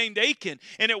man named Achan.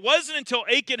 And it wasn't until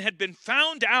Achan had been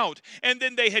found out, and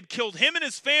then they had killed him and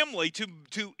his family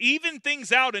to even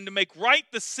things out and to make right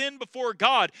the sin before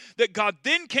God, that God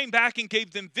then came back and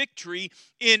gave them victory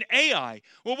in Ai.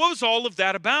 Well, what was all of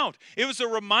that about? It was a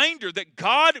reminder that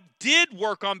God did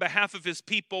work on behalf of his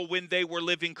people when they were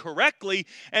living correctly,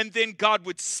 and then God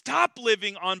would stop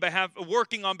working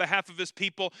on behalf of his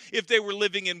people if they were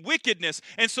living in wickedness.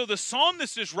 And so the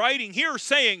psalmist is writing here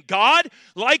saying, God,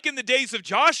 like in the days of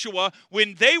Joshua,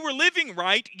 when they were living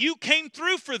right, you came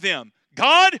through for them.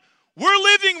 God, we're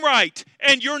living right,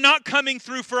 and you're not coming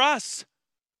through for us.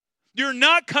 You're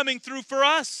not coming through for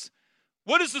us.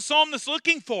 What is the psalmist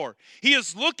looking for? He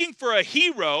is looking for a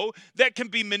hero that can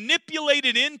be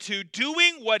manipulated into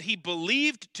doing what he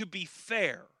believed to be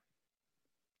fair.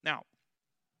 Now,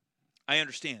 I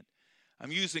understand.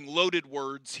 I'm using loaded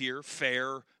words here,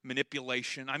 fair,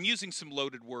 manipulation. I'm using some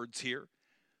loaded words here.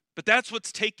 But that's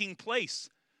what's taking place.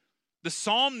 The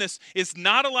psalmist is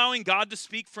not allowing God to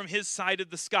speak from his side of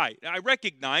the sky. I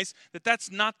recognize that that's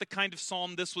not the kind of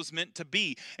psalm this was meant to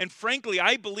be. And frankly,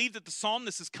 I believe that the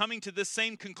psalmist is coming to this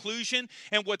same conclusion.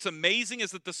 And what's amazing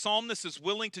is that the psalmist is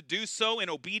willing to do so in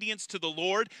obedience to the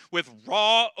Lord with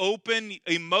raw, open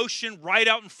emotion right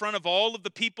out in front of all of the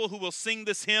people who will sing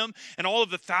this hymn and all of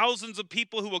the thousands of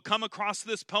people who will come across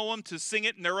this poem to sing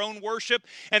it in their own worship.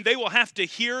 And they will have to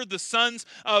hear the sons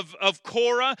of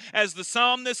Korah as the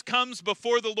psalmist comes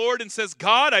before the Lord and says,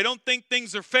 God, I don't think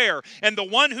things are fair, and the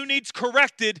one who needs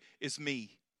corrected is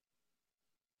me.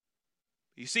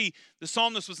 You see, the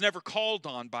psalmist was never called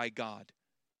on by God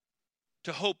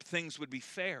to hope things would be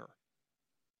fair.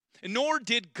 And nor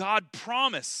did God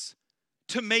promise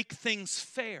to make things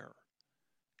fair.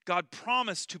 God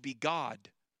promised to be God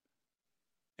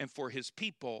and for his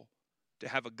people to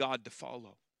have a God to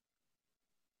follow.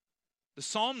 The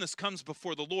psalmist comes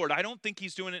before the Lord. I don't think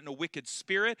he's doing it in a wicked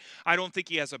spirit. I don't think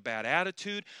he has a bad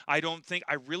attitude. I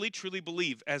really truly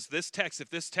believe as this text, if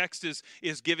this text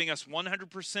is giving us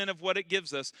 100% of what it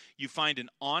gives us, you find an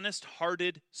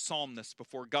honest-hearted psalmist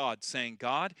before God saying,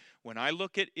 God, when I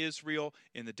look at Israel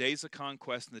in the days of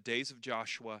conquest, in the days of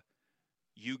Joshua,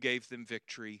 you gave them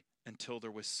victory until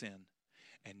there was sin.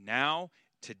 And now,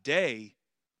 today,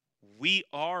 we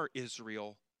are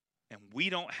Israel, and we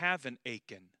don't have an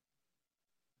Achan,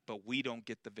 but we don't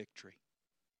get the victory.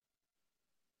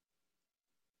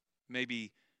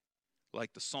 Maybe,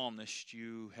 like the psalmist,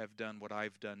 you have done what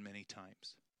I've done many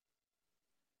times.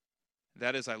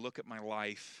 That is, I look at my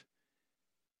life,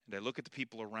 and I look at the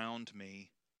people around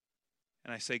me,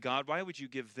 and I say, God, why would you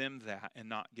give them that and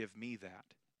not give me that?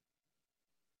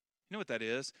 You know what that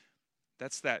is?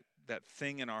 That's that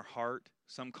thing in our heart.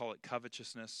 Some call it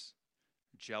covetousness,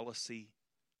 jealousy.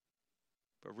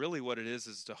 But really what it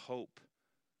is to hope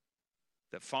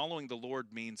that following the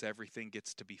Lord means everything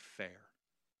gets to be fair.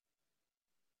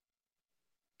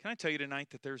 Can I tell you tonight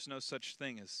that there's no such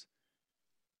thing as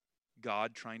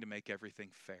God trying to make everything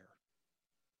fair?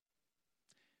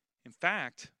 In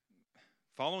fact,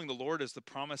 following the Lord is the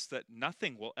promise that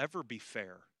nothing will ever be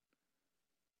fair,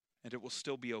 and it will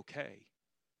still be okay.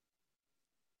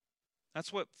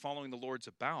 That's what following the Lord's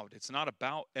about. It's not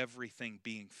about everything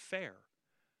being fair.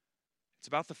 It's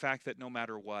about the fact that no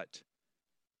matter what,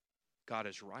 God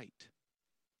is right.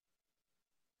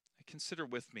 Consider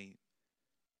with me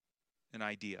an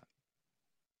idea.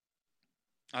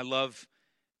 I love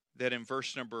that in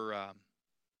verse number,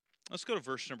 let's go to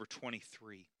verse number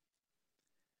 23.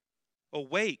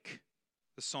 Awake,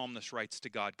 the psalmist writes to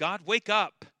God. God, wake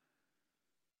up.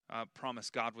 I promise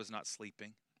God was not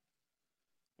sleeping.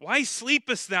 Why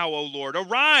sleepest thou, O Lord?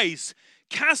 Arise,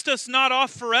 cast us not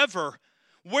off forever.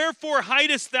 Wherefore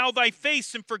hidest thou thy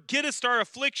face and forgettest our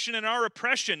affliction and our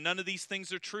oppression? None of these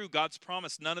things are true. God's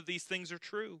promise, none of these things are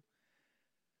true.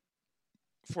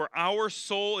 For our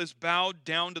soul is bowed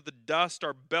down to the dust,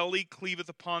 our belly cleaveth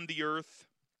upon the earth.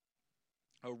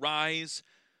 Arise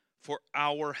for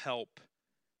our help,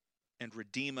 and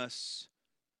redeem us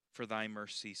for thy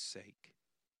mercy's sake.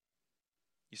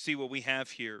 You see, what we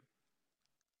have here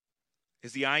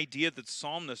is the idea that the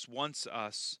psalmist wants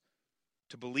us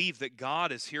to believe that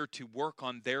God is here to work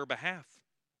on their behalf.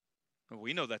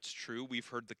 We know that's true. We've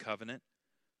heard the covenant.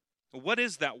 What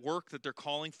is that work that they're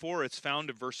calling for? It's found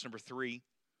in verse number 3.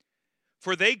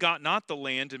 For they got not the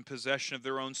land in possession of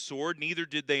their own sword, neither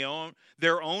did they own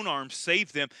their own arm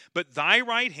save them, but thy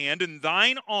right hand and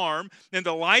thine arm and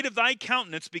the light of thy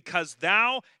countenance, because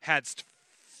thou hadst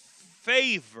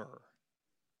favor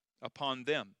upon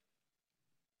them.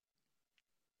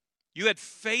 You had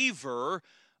favor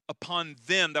upon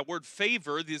them. That word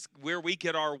favor is where we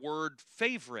get our word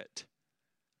favorite.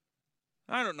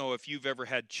 I don't know if you've ever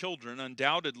had children.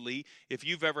 Undoubtedly, if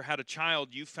you've ever had a child,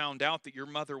 you found out that your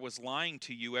mother was lying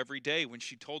to you every day when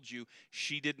she told you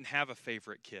she didn't have a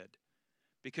favorite kid.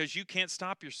 Because you can't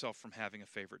stop yourself from having a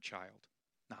favorite child.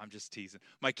 No, I'm just teasing.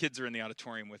 My kids are in the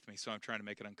auditorium with me, so I'm trying to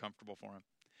make it uncomfortable for them.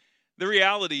 The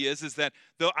reality is that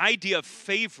the idea of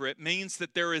favorite means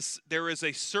that there is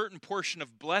a certain portion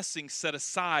of blessing set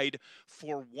aside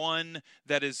for one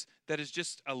that is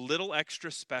just a little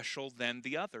extra special than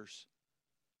the others.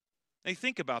 Now,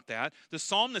 think about that. The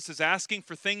psalmist is asking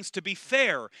for things to be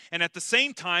fair, and at the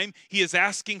same time, he is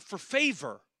asking for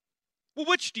favor. Well,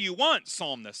 which do you want,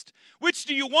 psalmist? Which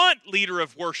do you want, leader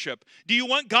of worship? Do you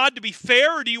want God to be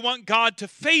fair, or do you want God to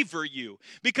favor you?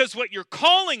 Because what you're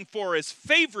calling for is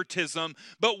favoritism,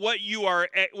 but what you are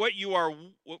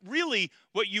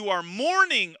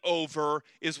mourning over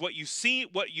is what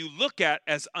you look at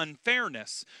as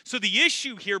unfairness. So the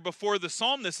issue here before the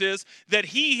psalmist is that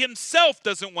he himself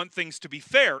doesn't want things to be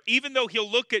fair, even though he'll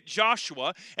look at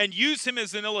Joshua and use him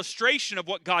as an illustration of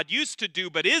what God used to do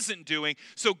but isn't doing.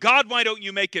 So God, why don't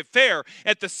you make it fair?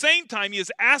 At the same time, he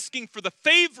is asking for the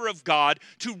favor of God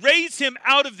to raise him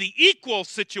out of the equal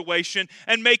situation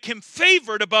and make him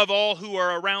favored above all who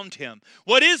are around him.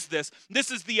 What is this? This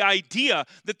is the idea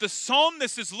that the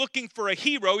psalmist is looking for a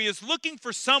hero. He is looking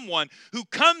for someone who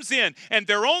comes in and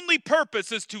their only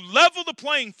purpose is to level the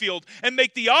playing field and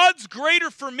make the odds greater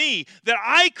for me that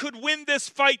I could win this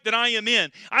fight that I am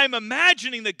in. I'm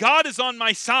imagining that God is on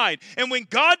my side, and when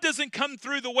God doesn't come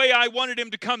through the way I wanted him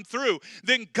to come through,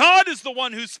 then God is the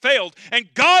one who's failed,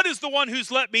 and God is the one who's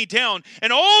let me down.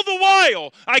 And all the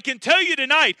while, I can tell you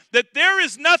tonight that there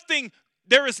is nothing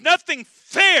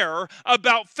fair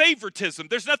about favoritism.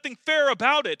 There's nothing fair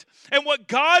about it. And what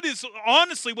God is,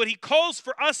 honestly, what he calls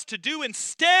for us to do,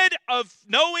 instead of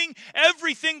knowing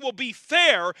everything will be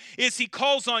fair, is he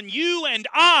calls on you and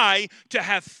I to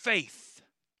have faith.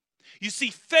 You see,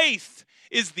 faith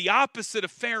is the opposite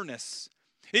of fairness.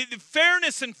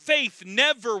 Fairness and faith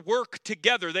never work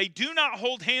together. They do not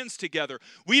hold hands together.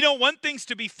 We don't want things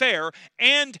to be fair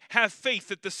and have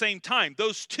faith at the same time.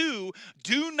 Those two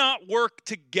do not work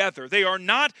together. They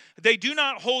do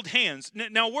not hold hands.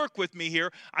 Now work with me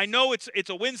here. I know it's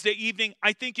a Wednesday evening.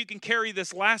 I think you can carry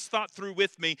this last thought through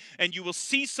with me, and you will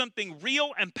see something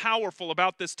real and powerful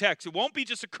about this text. It won't be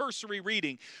just a cursory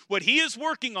reading. What he is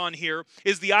working on here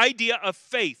is the idea of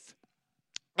faith.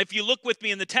 If you look with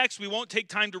me in the text, we won't take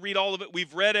time to read all of it.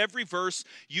 We've read every verse.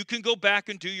 You can go back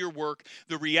and do your work.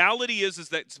 The reality is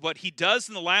that what he does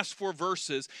in the last 4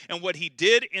 verses and what he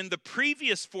did in the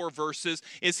previous 4 verses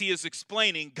is he is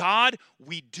explaining, God,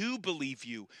 we do believe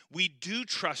you. We do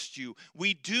trust you.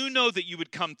 We do know that you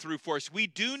would come through for us. We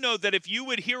do know that if you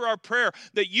would hear our prayer,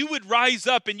 that you would rise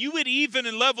up and you would even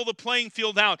and level the playing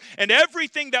field out. And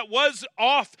everything that was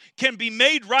off can be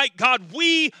made right. God,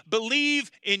 we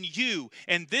believe in you.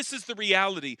 And this is the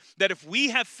reality, that if we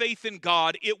have faith in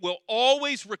God, it will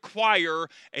always require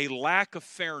a lack of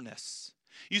fairness.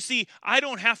 You see, I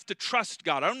don't have to trust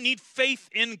God. I don't need faith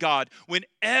in God when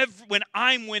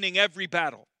I'm winning every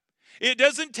battle. It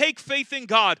doesn't take faith in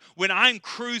God when I'm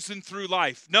cruising through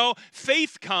life. No,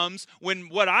 faith comes when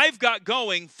what I've got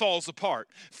going falls apart.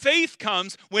 Faith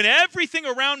comes when everything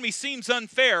around me seems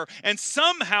unfair and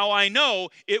somehow I know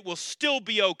it will still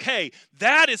be okay.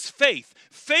 That is faith.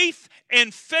 Faith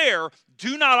and fair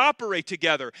do not operate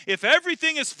together. If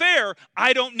everything is fair,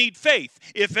 I don't need faith.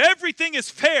 If everything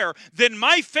is fair, then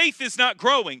my faith is not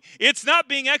growing. It's not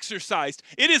being exercised.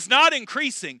 It is not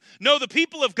increasing. No, the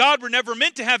people of God were never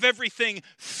meant to have everything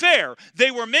fair. They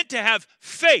were meant to have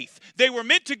faith. They were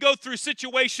meant to go through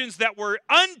situations that were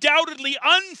undoubtedly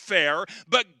unfair,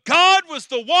 but God was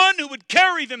the one who would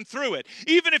carry them through it.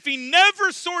 Even if he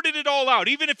never sorted it all out,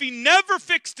 even if he never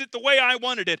fixed it the way I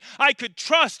wanted it, I could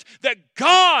trust that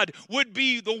God would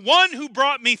be the one who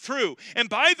brought me through. And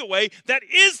by the way, that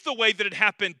is the way that it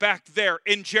happened back there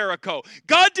in Jericho.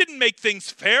 God didn't make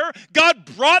things fair. God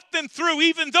brought them through,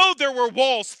 even though there were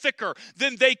walls thicker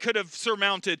than they could have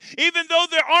surmounted, even though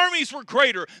their armies were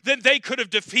greater than they could have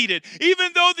defeated,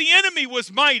 even though the enemy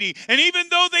was mighty, and even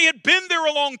though they had been there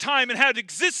a long time and had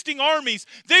existing armies,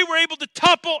 they were able to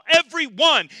topple every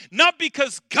one, not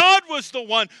because God was the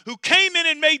one who came in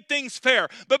and made things fair,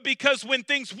 but because when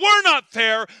things were not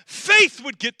fair, faith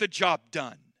would get the job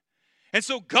done. And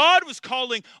so God was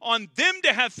calling on them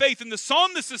to have faith. And the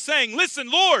psalmist is saying, listen,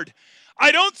 Lord,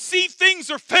 I don't see things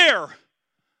are fair.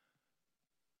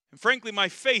 And frankly, my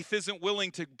faith isn't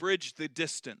willing to bridge the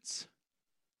distance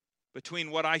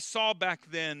between what I saw back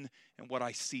then and what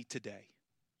I see today.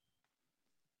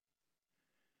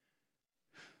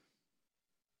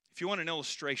 If you want an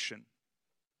illustration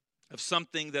of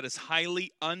something that is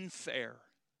highly unfair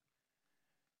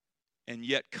and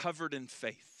yet covered in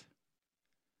faith,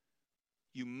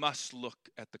 you must look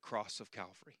at the cross of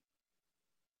Calvary.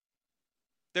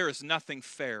 There is nothing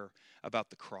fair about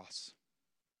the cross.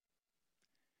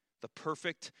 The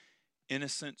perfect,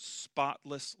 innocent,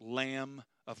 spotless Lamb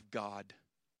of God,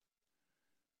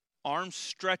 arms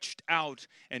stretched out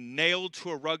and nailed to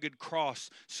a rugged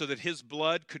cross so that his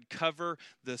blood could cover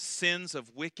the sins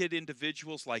of wicked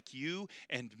individuals like you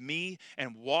and me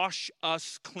and wash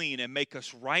us clean and make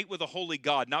us right with a holy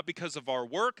God, not because of our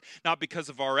work, not because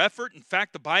of our effort. In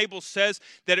fact, the Bible says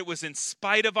that it was in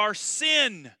spite of our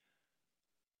sin.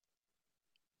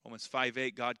 Romans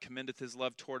 5:8, God commendeth his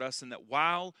love toward us, and that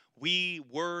while we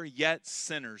were yet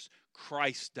sinners,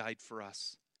 Christ died for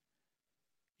us.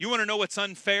 You want to know what's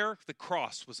unfair? The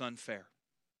cross was unfair.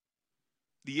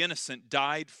 The innocent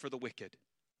died for the wicked.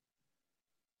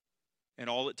 And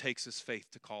all it takes is faith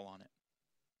to call on it.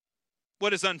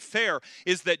 What is unfair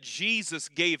is that Jesus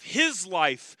gave his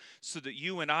life so that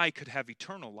you and I could have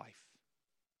eternal life.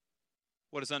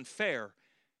 What is unfair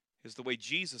is the way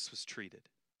Jesus was treated.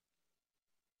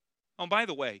 Oh, by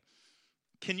the way,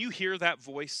 can you hear that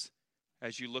voice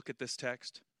as you look at this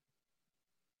text?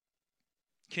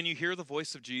 Can you hear the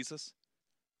voice of Jesus?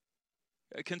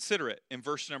 Consider it in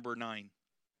verse number 9.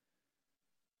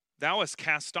 Thou hast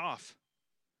cast off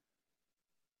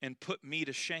and put me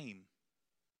to shame,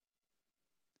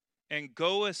 and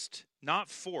goest not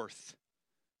forth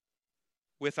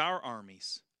with our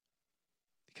armies.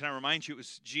 Can I remind you, it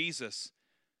was Jesus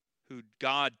who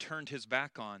God turned his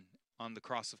back on the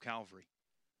cross of Calvary.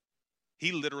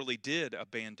 He literally did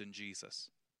abandon Jesus.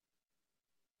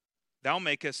 Thou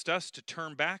makest us to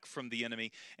turn back from the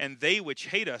enemy, and they which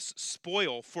hate us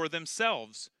spoil for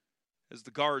themselves. As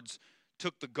the guards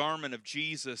took the garment of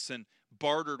Jesus and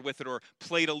bartered with it, or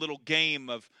played a little game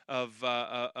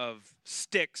of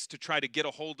sticks to try to get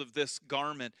a hold of this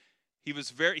garment, he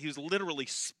was literally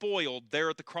spoiled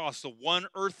there at the cross. The one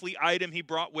earthly item he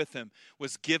brought with him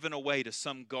was given away to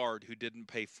some guard who didn't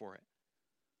pay for it.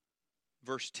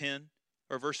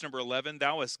 Verse number 11,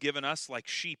 thou hast given us like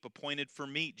sheep appointed for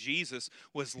meat. Jesus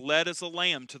was led as a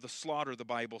lamb to the slaughter, the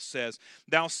Bible says.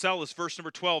 Thou sellest, verse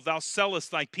number 12, thou sellest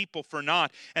thy people for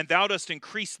naught, and thou dost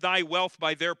increase thy wealth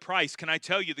by their price. Can I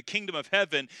tell you, the kingdom of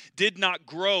heaven did not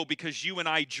grow because you and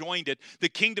I joined it. The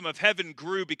kingdom of heaven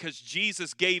grew because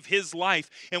Jesus gave his life,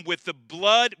 and with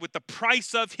the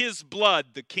price of his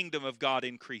blood, the kingdom of God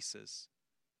increases.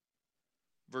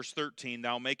 Verse 13,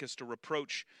 thou makest a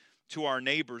reproach to our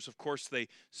neighbors. Of course, they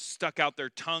stuck out their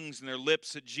tongues and their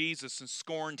lips at Jesus and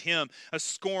scorned him, a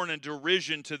scorn and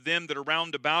derision to them that are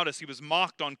round about us. He was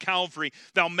mocked on Calvary.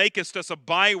 Thou makest us a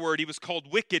byword. He was called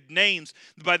wicked names.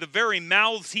 By the very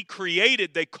mouths he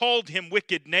created, they called him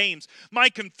wicked names. My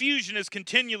confusion is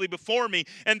continually before me,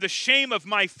 and the shame of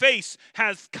my face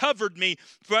has covered me.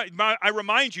 I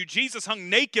remind you, Jesus hung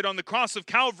naked on the cross of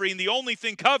Calvary, and the only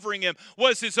thing covering him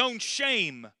was his own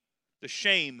shame. The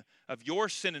shame of your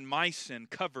sin and my sin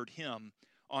covered him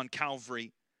on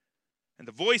Calvary. And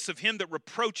the voice of him that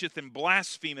reproacheth and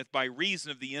blasphemeth by reason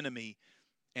of the enemy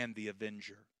and the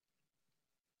avenger.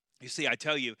 You see, I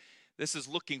tell you, this is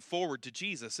looking forward to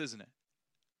Jesus, isn't it?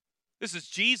 This is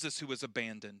Jesus who was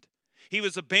abandoned. He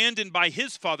was abandoned by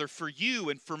his Father for you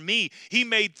and for me. He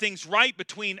made things right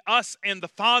between us and the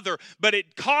Father, but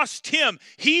it cost him.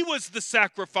 He was the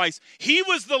sacrifice. He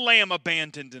was the lamb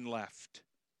abandoned and left.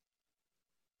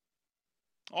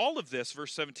 All of this,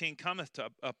 verse 17, cometh to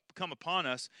come upon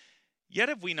us, yet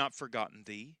have we not forgotten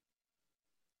thee.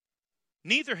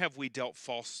 Neither have we dealt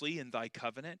falsely in thy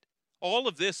covenant. All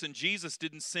of this, and Jesus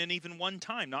didn't sin even one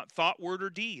time, not thought, word, or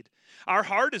deed. Our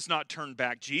heart is not turned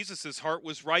back. Jesus' heart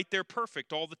was right there,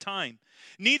 perfect all the time.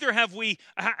 Neither have we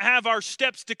have our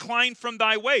steps declined from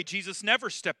thy way. Jesus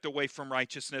never stepped away from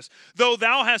righteousness. Though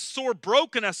thou hast sore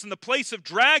broken us in the place of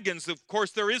dragons, of course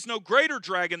there is no greater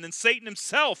dragon than Satan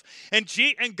himself. And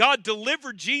God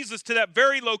delivered Jesus to that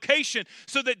very location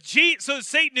so that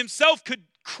Satan himself could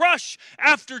crush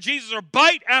after Jesus, or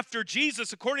bite after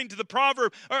Jesus, according to the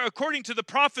proverb, or according to the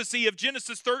prophecy of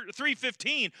Genesis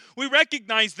 3:15. We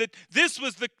recognize that this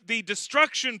was the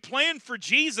destruction plan for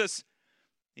Jesus.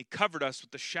 He covered us with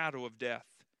the shadow of death.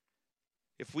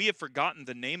 If we have forgotten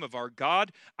the name of our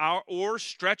God, or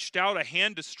stretched out a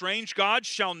hand to strange gods,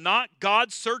 shall not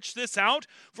God search this out?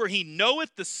 For he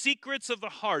knoweth the secrets of the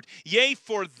heart. Yea,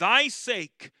 for thy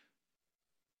sake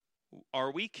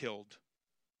are we killed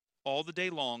all the day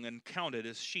long and counted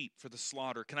as sheep for the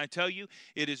slaughter. Can I tell you,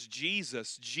 it is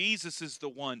Jesus. Jesus is the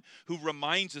one who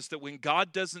reminds us that when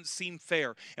God doesn't seem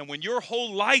fair, and when your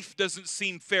whole life doesn't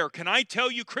seem fair, can I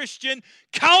tell you, Christian,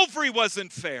 Calvary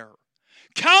wasn't fair.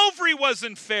 Calvary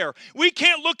wasn't fair. We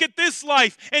can't look at this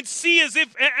life and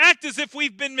act as if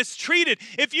we've been mistreated.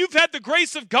 If you've had the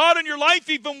grace of God in your life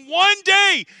even one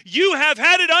day, you have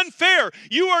had it unfair.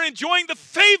 You are enjoying the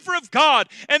favor of God,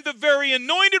 and the very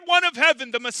anointed one of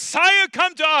heaven, the Messiah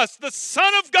come to us, the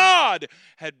Son of God,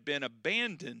 had been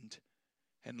abandoned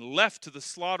and left to the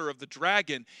slaughter of the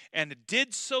dragon, and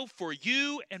did so for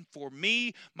you and for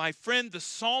me. My friend, the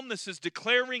psalmist is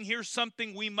declaring here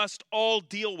something we must all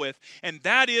deal with, and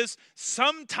that is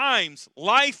sometimes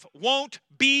life won't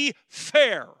be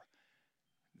fair.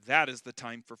 That is the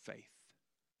time for faith.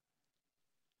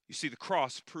 You see, the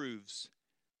cross proves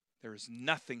there is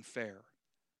nothing fair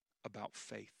about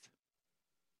faith.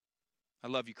 I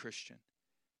love you, Christian,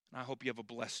 and I hope you have a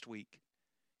blessed week.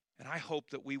 And I hope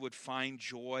that we would find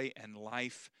joy and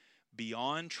life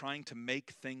beyond trying to make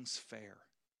things fair.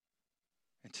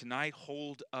 And tonight,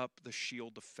 hold up the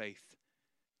shield of faith.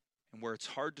 And where it's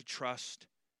hard to trust,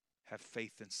 have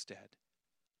faith instead.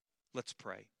 Let's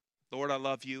pray. Lord, I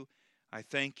love you. I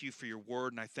thank you for your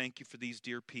word, and I thank you for these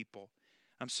dear people.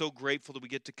 I'm so grateful that we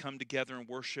get to come together and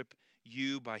worship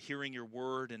you by hearing your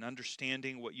word and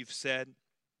understanding what you've said.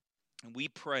 And we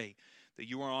pray that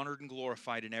you are honored and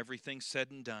glorified in everything said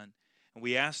and done. And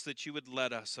we ask that you would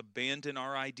let us abandon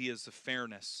our ideas of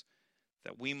fairness,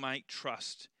 that we might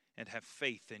trust and have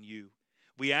faith in you.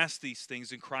 We ask these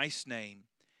things in Christ's name.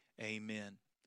 Amen.